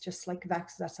it, just like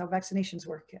that's how vaccinations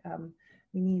work.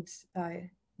 We need, I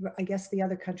guess the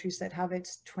other countries that have it,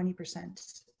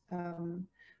 20%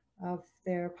 of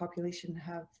their population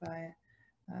have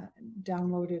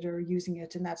downloaded or using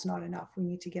it, and that's not enough. We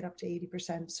need to get up to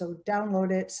 80%. So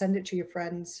download it, send it to your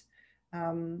friends,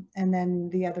 and then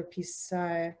the other piece,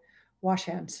 wash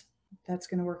hands. That's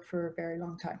going to work for a very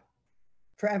long time,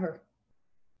 forever.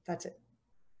 That's it.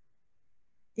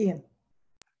 Ian.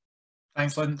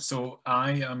 Thanks, Lynn. So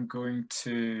I am going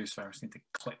to, sorry, I just need to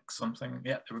click something.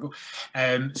 Yeah, there we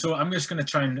go. So I'm just going to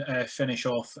try and finish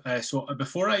off. So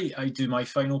before I do my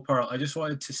final part, I just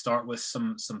wanted to start with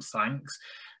some thanks.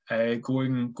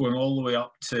 Going all the way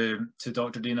up to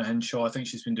Dr. Dana Hinshaw. I think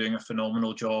she's been doing a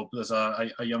phenomenal job. There's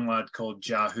a young lad called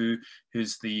Jahu,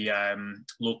 who's the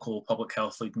local public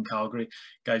health lead in Calgary.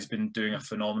 Guy's been doing a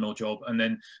phenomenal job. And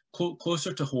then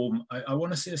closer to home, I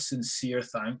want to say a sincere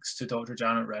thanks to Dr.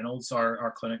 Janet Reynolds,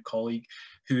 our clinic colleague,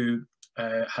 who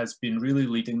has been really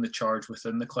leading the charge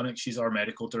within the clinic. She's our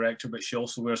medical director, but she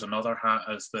also wears another hat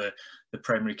as the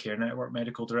primary care network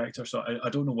medical director. So I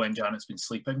don't know when Janet's been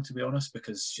sleeping, to be honest,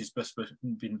 because she's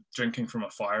been drinking from a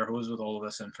fire hose with all of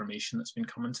this information that's been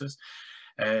coming to us.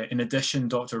 In addition,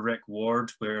 Dr. Rick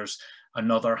Ward wears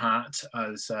another hat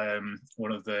as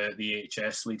one of the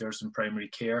EHS leaders in primary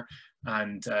care.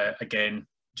 And again,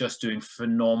 just doing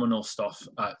phenomenal stuff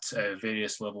at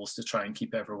various levels to try and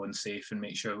keep everyone safe and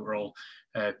make sure we're all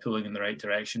pulling in the right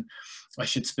direction. I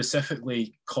should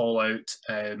specifically call out,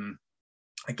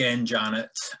 again,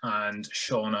 Janet and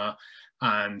Shauna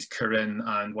and Corinne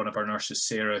and one of our nurses,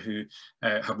 Sarah, who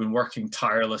have been working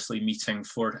tirelessly, meeting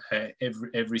for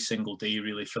every single day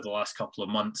really for the last couple of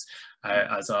months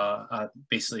as a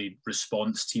basically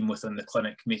response team within the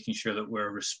clinic, making sure that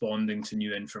we're responding to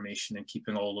new information and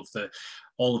keeping all of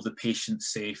the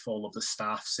patients safe, all of the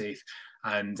staff safe.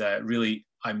 And really,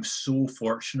 I'm so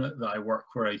fortunate that I work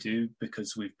where I do,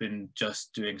 because we've been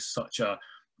just doing such a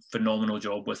phenomenal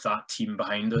job with that team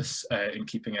behind us in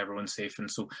keeping everyone safe. And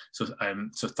so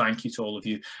thank you to all of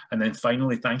you. And then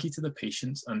finally, thank you to the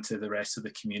patients and to the rest of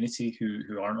the community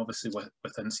who aren't obviously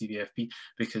within CVFP,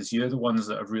 because you're the ones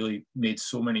that have really made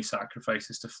so many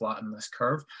sacrifices to flatten this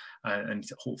curve, and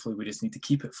hopefully we just need to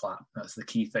keep it flat. That's the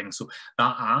key thing. So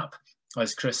that app,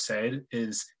 as Chris said,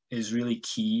 is really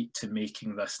key to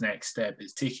making this next step.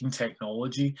 It's taking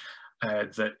technology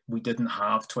that we didn't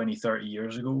have 20, 30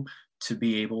 years ago to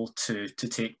be able to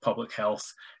take public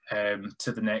health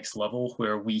to the next level,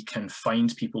 where we can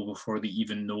find people before they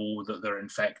even know that they're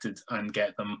infected and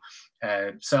get them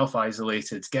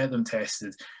self-isolated, get them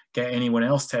tested, get anyone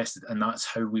else tested, and that's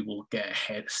how we will get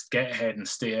ahead and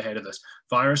stay ahead of this.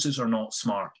 Viruses are not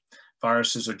smart.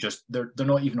 Viruses are just, they're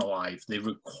not even alive. They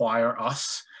require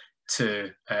us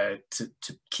to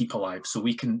keep alive, so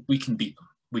we can beat them.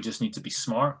 We just need to be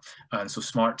smart, and so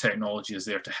smart technology is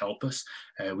there to help us.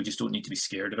 We just don't need to be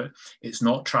scared of it. It's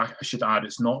not I should add,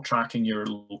 it's not tracking your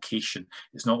location.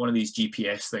 It's not one of these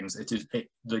GPS things.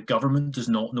 The government does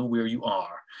not know where you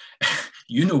are.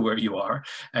 You know where you are.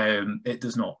 It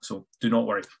does not. So do not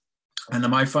worry. And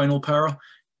then my final pearl: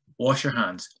 wash your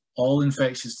hands. All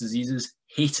infectious diseases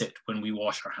hate it when we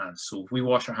wash our hands. So if we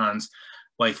wash our hands,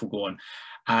 life will go on.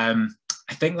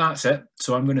 I think that's it.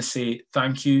 So I'm going to say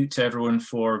thank you to everyone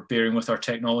for bearing with our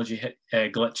technology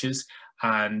glitches,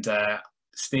 and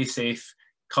stay safe.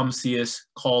 Come see us,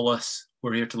 call us.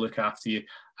 We're here to look after you,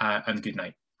 and good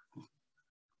night.